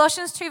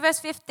 Colossians 2 verse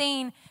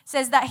 15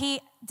 says that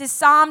he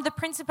disarmed the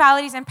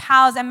principalities and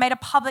powers and made a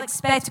public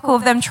spectacle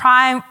of them,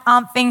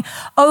 triumphing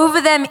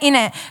over them in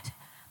it.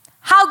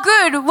 How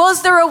good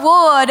was the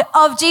reward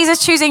of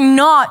Jesus choosing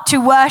not to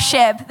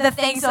worship the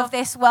things of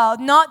this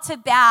world, not to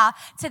bow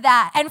to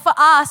that? And for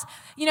us,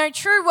 you know,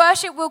 true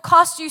worship will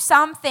cost you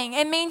something.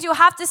 It means you'll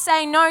have to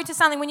say no to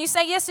something. When you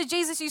say yes to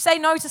Jesus, you say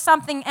no to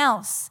something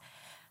else.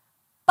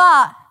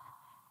 But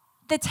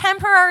the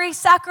temporary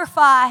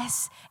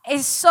sacrifice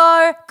is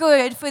so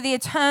good for the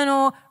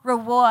eternal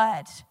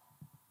reward.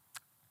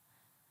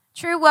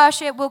 True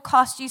worship will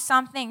cost you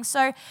something.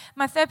 So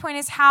my third point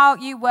is how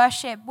you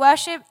worship.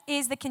 Worship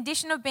is the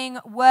condition of being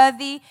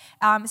worthy.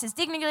 It says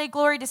dignity,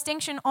 glory,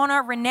 distinction,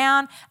 honor,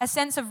 renown, a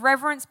sense of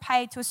reverence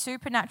paid to a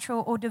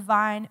supernatural or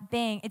divine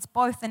being. It's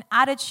both an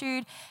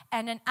attitude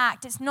and an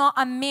act. It's not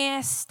a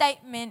mere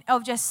statement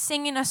of just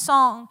singing a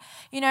song,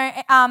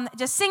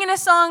 just singing a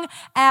song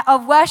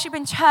of worship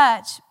in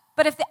church.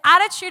 But if the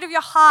attitude of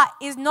your heart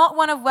is not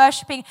one of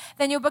worshiping,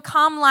 then you'll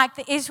become like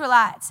the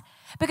Israelites.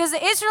 Because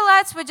the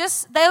Israelites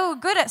they were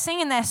good at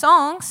singing their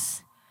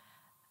songs.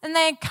 And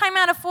they came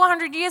out of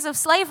 400 years of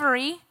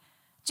slavery.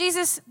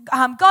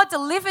 God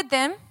delivered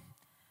them.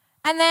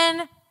 And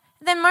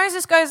then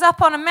Moses goes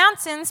up on a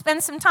mountain,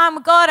 spends some time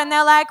with God, and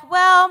they're like,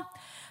 well,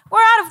 we're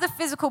out of the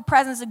physical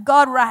presence of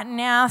God right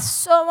now,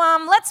 so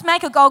let's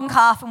make a golden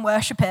calf and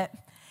worship it.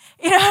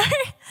 You know?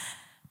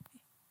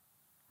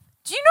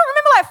 Do you not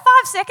remember like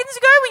 5 seconds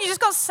ago when you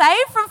just got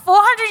saved from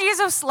 400 years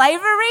of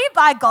slavery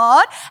by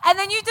God, and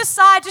then you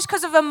decide just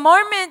because of a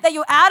moment that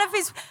you're out of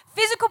his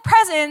physical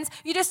presence,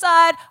 you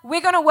decide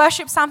we're going to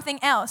worship something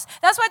else.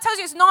 That's why it tells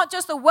you it's not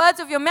just the words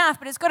of your mouth,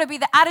 but it's got to be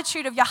the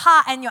attitude of your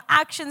heart, and your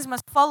actions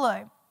must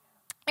follow.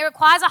 It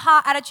requires a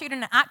heart, attitude,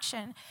 and an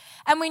action.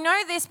 And we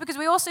know this because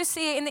we also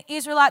see it in the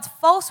Israelites'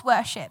 false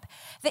worship.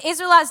 The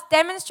Israelites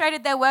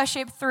demonstrated their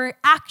worship through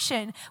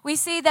action. We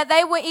see that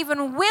they were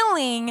even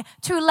willing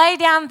to lay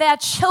down their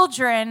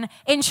children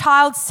in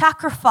child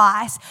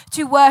sacrifice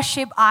to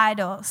worship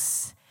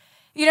idols.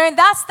 You know,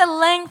 that's the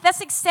length, that's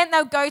the extent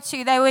they'll go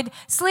to. They would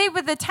sleep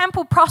with the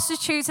temple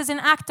prostitutes as an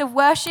act of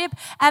worship,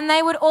 and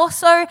they would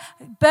also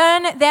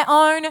burn their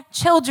own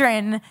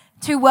children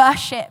to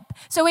worship.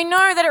 So we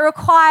know that it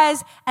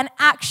requires an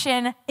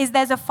action,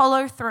 there's a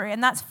follow through,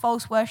 and that's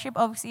false worship.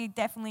 Obviously,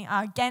 definitely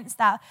are against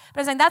that. But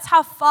I'm saying that's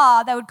how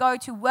far they would go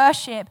to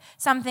worship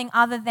something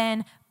other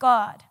than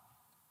God.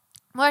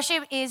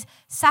 Worship is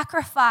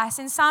sacrifice.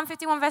 In Psalm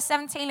 51 verse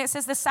 17, it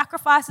says, the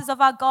sacrifices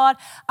of our God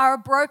are a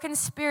broken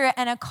spirit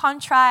and a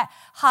contrite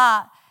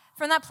heart.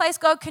 From that place,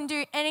 God can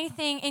do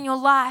anything in your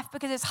life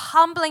because it's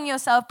humbling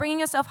yourself, bringing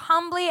yourself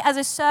humbly as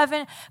a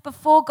servant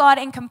before God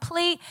in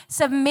complete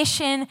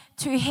submission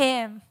to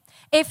him.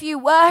 If you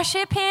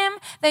worship him,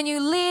 then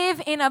you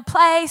live in a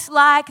place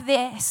like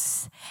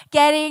this,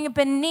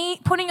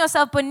 putting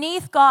yourself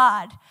beneath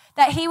God,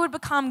 that he would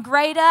become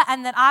greater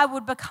and that I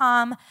would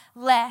become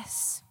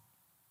less.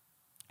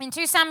 In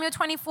 2 Samuel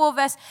 24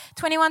 verse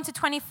 21 to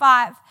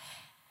 25,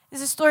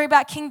 There's a story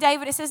about King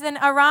David. It says then,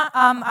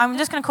 I'm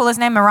just going to call his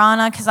name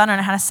Araunah because I don't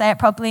know how to say it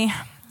properly.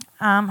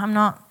 I'm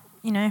not,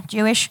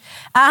 Jewish.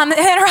 And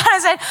then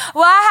Araunah said,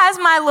 why has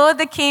my lord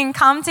the king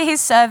come to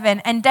his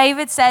servant? And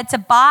David said, to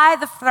buy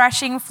the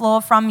threshing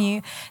floor from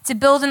you, to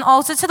build an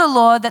altar to the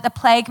Lord, that the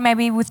plague may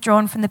be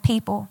withdrawn from the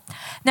people.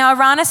 Now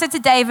Araunah said to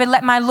David,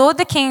 let my lord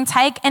the king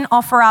take and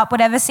offer up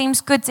whatever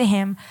seems good to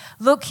him.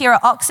 Look, here are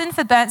oxen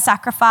for burnt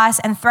sacrifice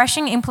and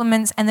threshing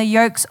implements and the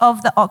yokes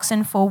of the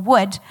oxen for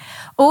wood.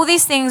 All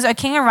these things, O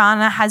King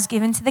Araunah, has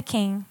given to the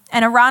king.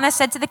 And Araunah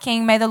said to the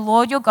king, may the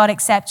Lord your God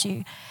accept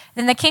you.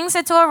 Then the king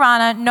said to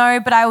Araunah, no,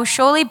 but I will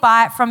surely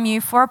buy it from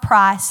you for a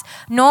price,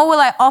 nor will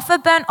I offer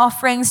burnt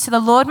offerings to the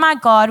Lord my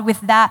God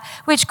with that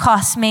which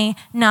costs me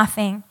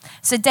nothing.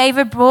 So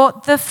David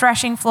bought the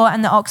threshing floor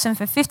and the oxen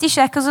for 50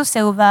 shekels of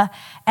silver,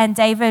 and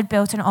David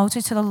built an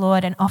altar to the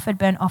Lord and offered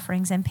burnt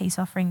offerings and peace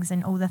offerings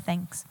and all the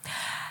things.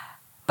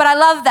 But I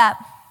love that.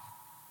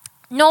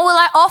 Nor will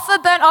I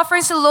offer burnt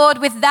offerings to the Lord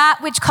with that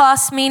which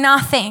costs me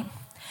nothing.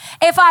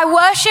 If I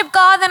worship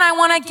God, then I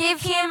want to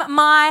give him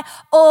my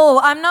all.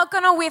 I'm not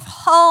going to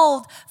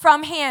withhold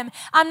from him.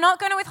 I'm not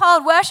going to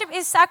withhold. Worship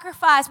is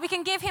sacrifice. We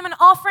can give him an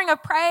offering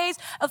of praise,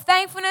 of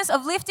thankfulness,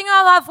 of lifting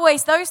up our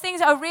voice. Those things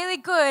are really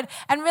good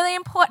and really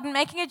important,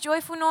 making a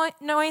joyful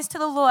noise to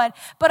the Lord.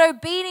 But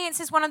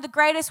obedience is one of the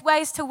greatest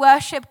ways to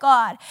worship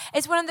God.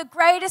 It's one of the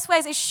greatest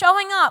ways. It's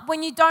showing up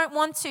when you don't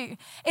want to.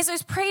 It's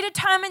those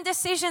predetermined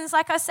decisions,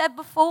 like I said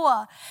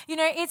before.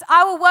 It's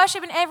I will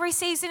worship in every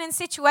season and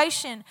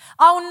situation.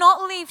 I will not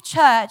leave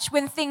church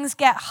when things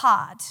get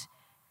hard.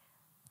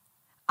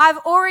 I've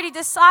already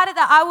decided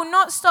that I will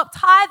not stop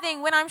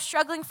tithing when I'm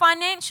struggling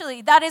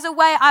financially. That is a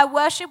way I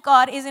worship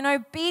God, is in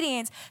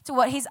obedience to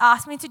what he's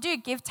asked me to do.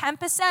 Give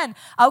 10%.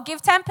 I'll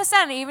give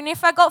 10%. Even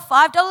if I got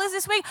 $5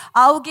 this week,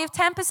 I will give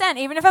 10%.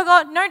 Even if I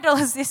got no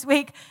dollars this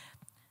week,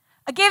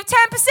 I give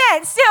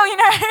 10% still,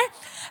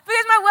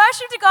 because my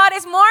worship to God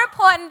is more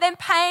important than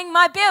paying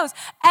my bills.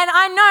 And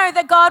I know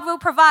that God will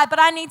provide, but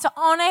I need to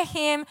honor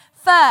him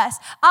first.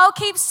 I'll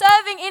keep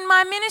serving in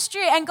my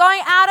ministry and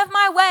going out of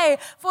my way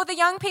for the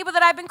young people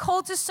that I've been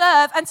called to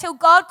serve until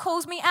God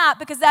calls me out,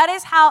 because that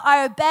is how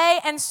I obey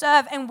and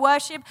serve and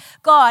worship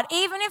God.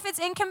 Even if it's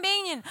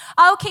inconvenient,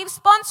 I'll keep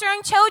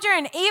sponsoring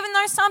children, even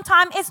though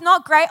sometimes it's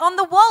not great on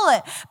the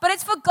wallet, but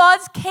it's for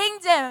God's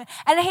kingdom.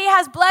 And he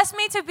has blessed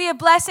me to be a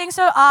blessing,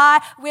 so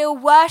I will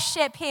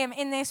worship him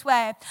in this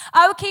way.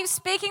 I will keep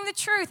speaking the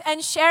truth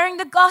and sharing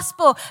the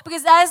gospel,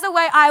 because that is the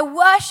way I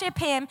worship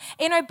him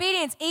in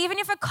obedience, even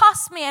if it costs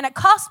me, and it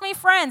cost me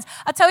friends.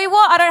 I tell you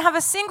what, I don't have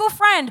a single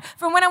friend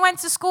from when I went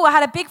to school. I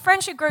had a big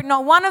friendship group.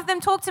 Not one of them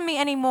talked to me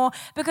anymore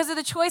because of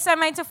the choice I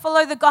made to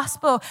follow the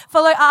gospel,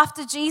 follow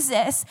after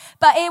Jesus.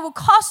 But it will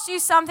cost you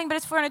something, but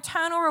it's for an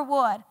eternal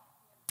reward.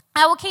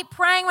 I will keep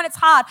praying when it's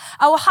hard.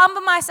 I will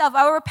humble myself.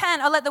 I will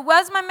repent. I'll let the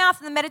words of my mouth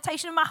and the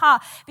meditation of my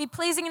heart be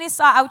pleasing in his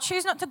sight. I will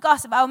choose not to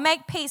gossip. I will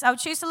make peace. I will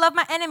choose to love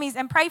my enemies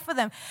and pray for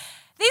them.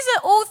 These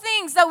are all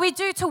things that we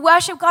do to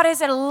worship God.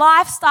 It's a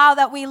lifestyle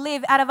that we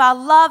live out of our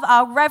love,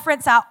 our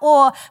reverence, our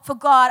awe for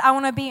God. I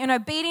want to be in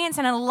obedience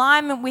and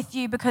alignment with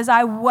you because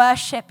I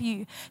worship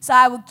you. So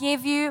I will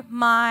give you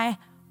my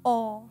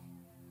all.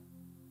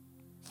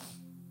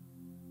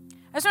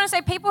 I just want to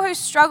say, people who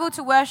struggle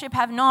to worship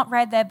have not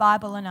read their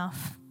Bible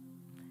enough.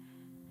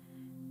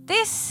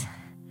 This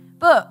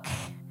book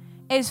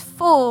is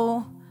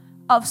full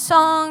of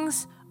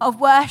songs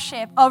of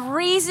worship, of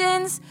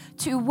reasons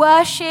to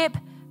worship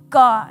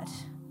God.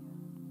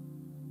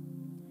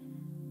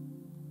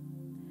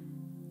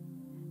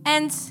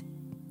 And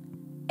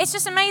it's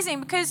just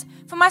amazing because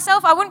for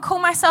myself, I wouldn't call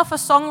myself a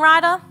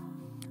songwriter.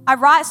 I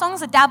write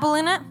songs, I dabble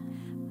in it.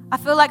 I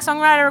feel like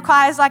songwriter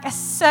requires like a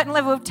certain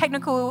level of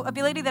technical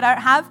ability that I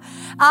don't have.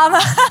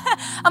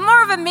 I'm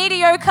more of a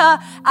mediocre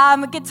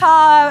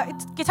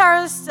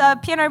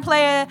guitarist, piano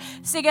player,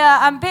 singer.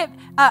 And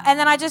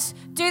then I just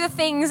do the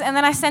things and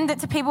then I send it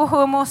to people who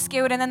are more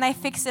skilled and then they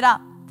fix it up.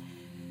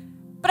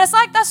 But it's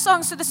like that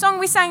song. So the song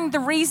we sang, The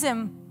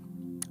Reason,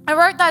 I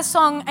wrote that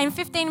song in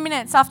 15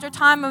 minutes after a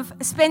time of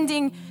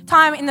spending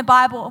time in the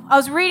Bible. I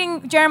was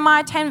reading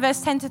Jeremiah 10, verse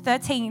 10 to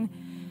 13.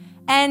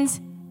 And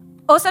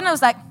all of a sudden I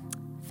was like,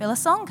 feel a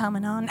song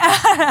coming on.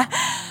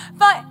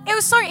 But it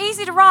was so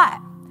easy to write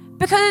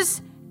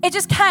because it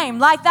just came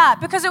like that,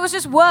 because it was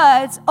just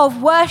words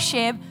of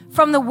worship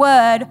from the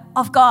word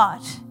of God.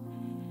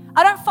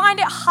 I don't find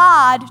it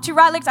hard to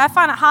write lyrics. I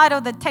find it hard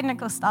all the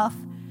technical stuff.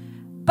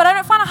 But I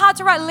don't find it hard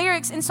to write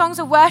lyrics in songs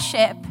of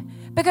worship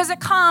because it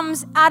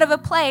comes out of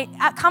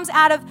it comes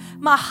out of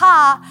my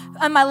heart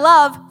and my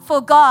love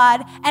for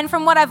God and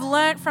from what I've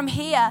learned from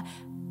here.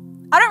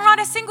 I don't write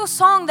a single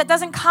song that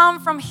doesn't come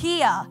from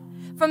here,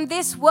 from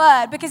this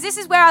word, because this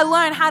is where I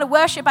learn how to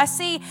worship. I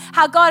see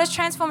how God has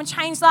transformed and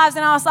changed lives,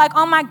 and I was like,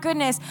 oh my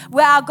goodness,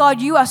 wow,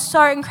 God, you are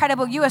so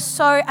incredible. You are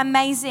so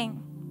amazing.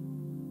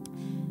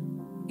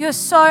 You're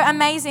so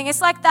amazing.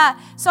 It's like that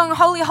song,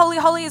 Holy, Holy,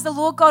 Holy is the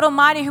Lord God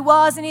Almighty who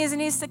was and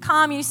is to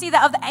come. You see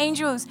that of the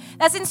angels.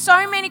 That's in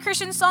so many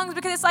Christian songs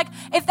because it's like,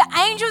 if the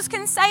angels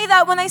can say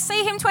that when they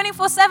see him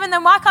 24/7,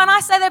 then why can't I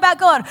say that about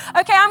God?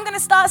 Okay, I'm going to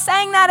start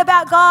saying that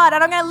about God,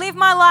 and I'm going to live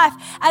my life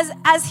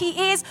as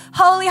he is.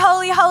 Holy,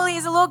 Holy, Holy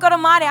is the Lord God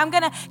Almighty. I'm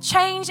going to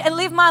change and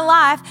live my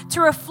life to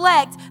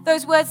reflect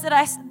those words that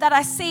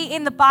I see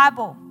in the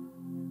Bible.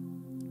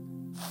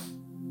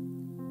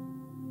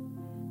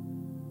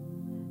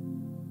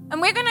 And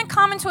we're going to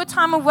come into a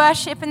time of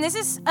worship, and this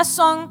is a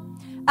song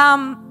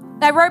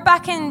they wrote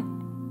back in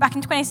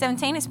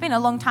 2017. It's been a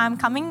long time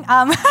coming.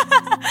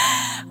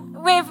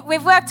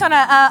 We've worked on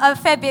a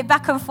fair bit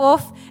back and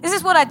forth. This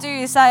is what I do: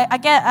 is I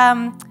get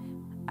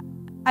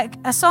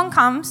a song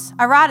comes,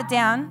 I write it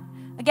down,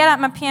 I get out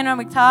my piano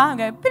and guitar, and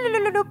go,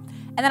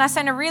 and then I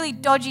send a really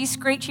dodgy,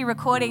 screechy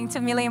recording to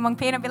Millie and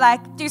Mongpin and be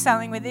like, do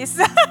something with this.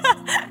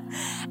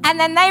 And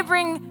then they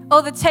bring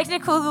all the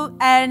technical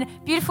and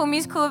beautiful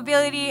musical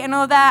ability and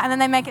all that, and then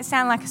they make it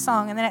sound like a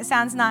song, and then it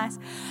sounds nice.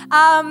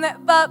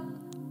 But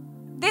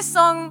this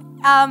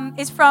song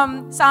is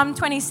from Psalm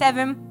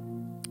 27.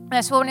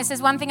 Verse 4, and it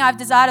says, one thing I've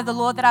desired of the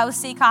Lord that I will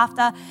seek after,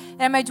 that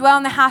I may dwell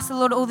in the house of the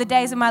Lord all the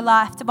days of my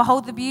life, to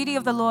behold the beauty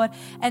of the Lord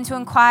and to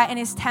inquire in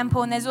his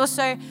temple. And there's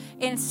also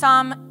in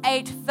Psalm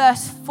 8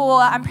 verse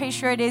 4, I'm pretty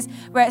sure it is,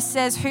 where it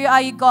says, who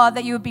are you, God,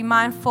 that you would be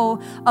mindful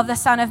of the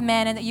Son of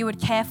Man and that you would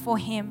care for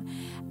him?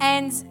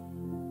 And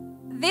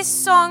this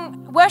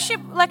song, worship,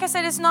 like I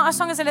said, is not a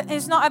song,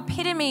 it's not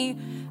epitome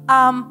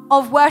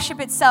of worship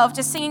itself,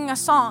 just singing a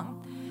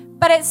song.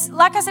 But it's,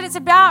 like I said, it's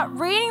about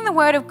reading the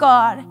word of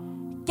God,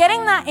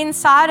 getting that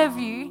inside of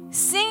you,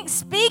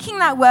 speaking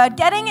that word,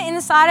 getting it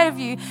inside of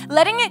you,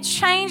 letting it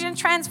change and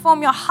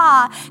transform your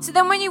heart. So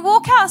then when you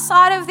walk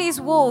outside of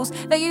these walls,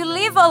 that you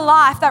live a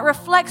life that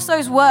reflects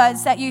those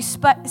words that you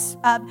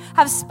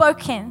have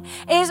spoken.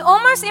 It is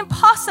almost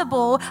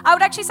impossible, I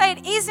would actually say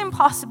it is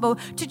impossible,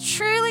 to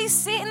truly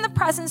sit in the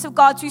presence of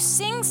God, to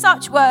sing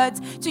such words,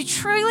 to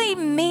truly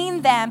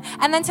mean them,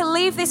 and then to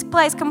leave this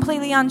place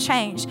completely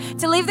unchanged,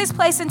 to leave this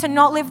place and to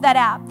not live that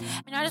out.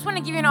 And I just want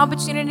to give you an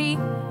opportunity.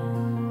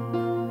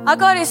 Our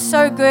God is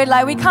so good.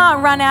 Like, we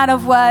can't run out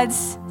of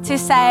words to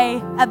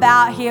say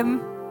about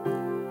him.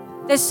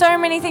 There's so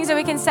many things that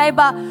we can say,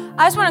 but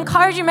I just want to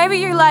encourage you. Maybe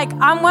you're like,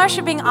 I'm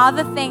worshiping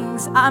other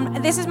things.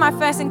 This is my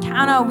first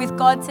encounter with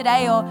God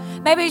today, or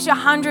maybe it's your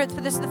 100th,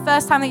 but this is the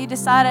first time that you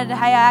decided,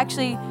 hey, I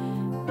actually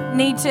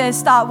need to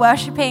start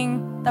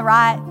worshiping the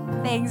right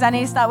things. I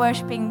need to start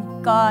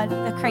worshiping God,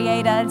 the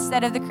creator,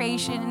 instead of the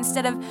creation,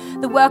 instead of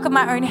the work of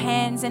my own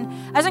hands. And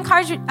I just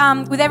encourage you,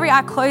 with every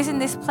eye closed in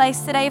this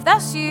place today, if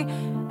that's you,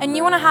 and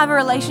you want to have a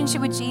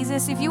relationship with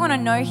Jesus, if you want to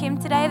know him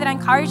today, then I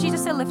encourage you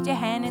just to lift your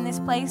hand in this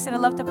place, and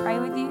I'd love to pray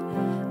with you.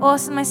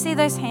 Awesome, I see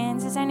those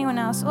hands. Is there anyone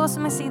else?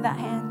 Awesome, I see that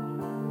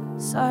hand.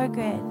 So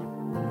good.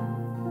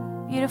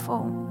 Beautiful.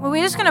 Well,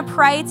 we're just going to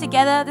pray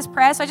together this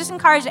prayer. So I just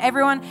encourage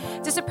everyone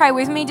just to pray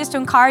with me, just to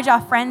encourage our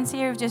friends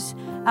here who've just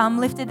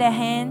lifted their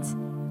hands.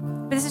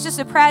 But this is just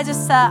a prayer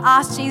just to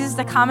ask Jesus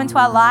to come into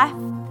our life.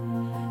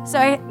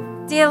 So,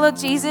 dear Lord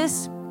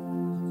Jesus,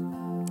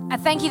 I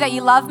thank you that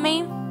you love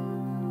me.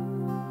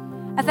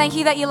 I thank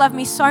you that you love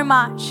me so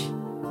much,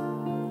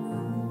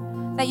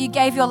 that you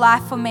gave your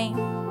life for me.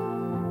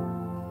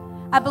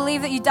 I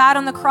believe that you died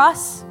on the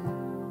cross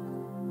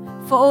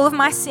for all of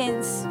my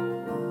sins.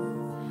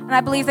 And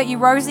I believe that you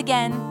rose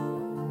again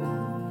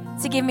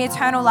to give me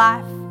eternal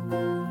life.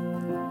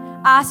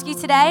 I ask you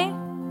today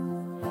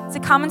to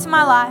come into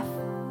my life,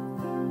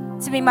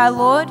 to be my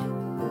Lord,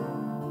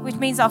 which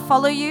means I'll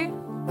follow you,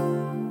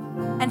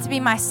 and to be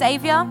my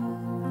Savior,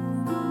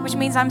 which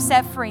means I'm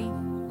set free.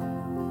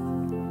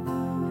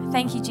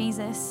 Thank you,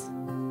 Jesus.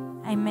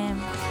 Amen.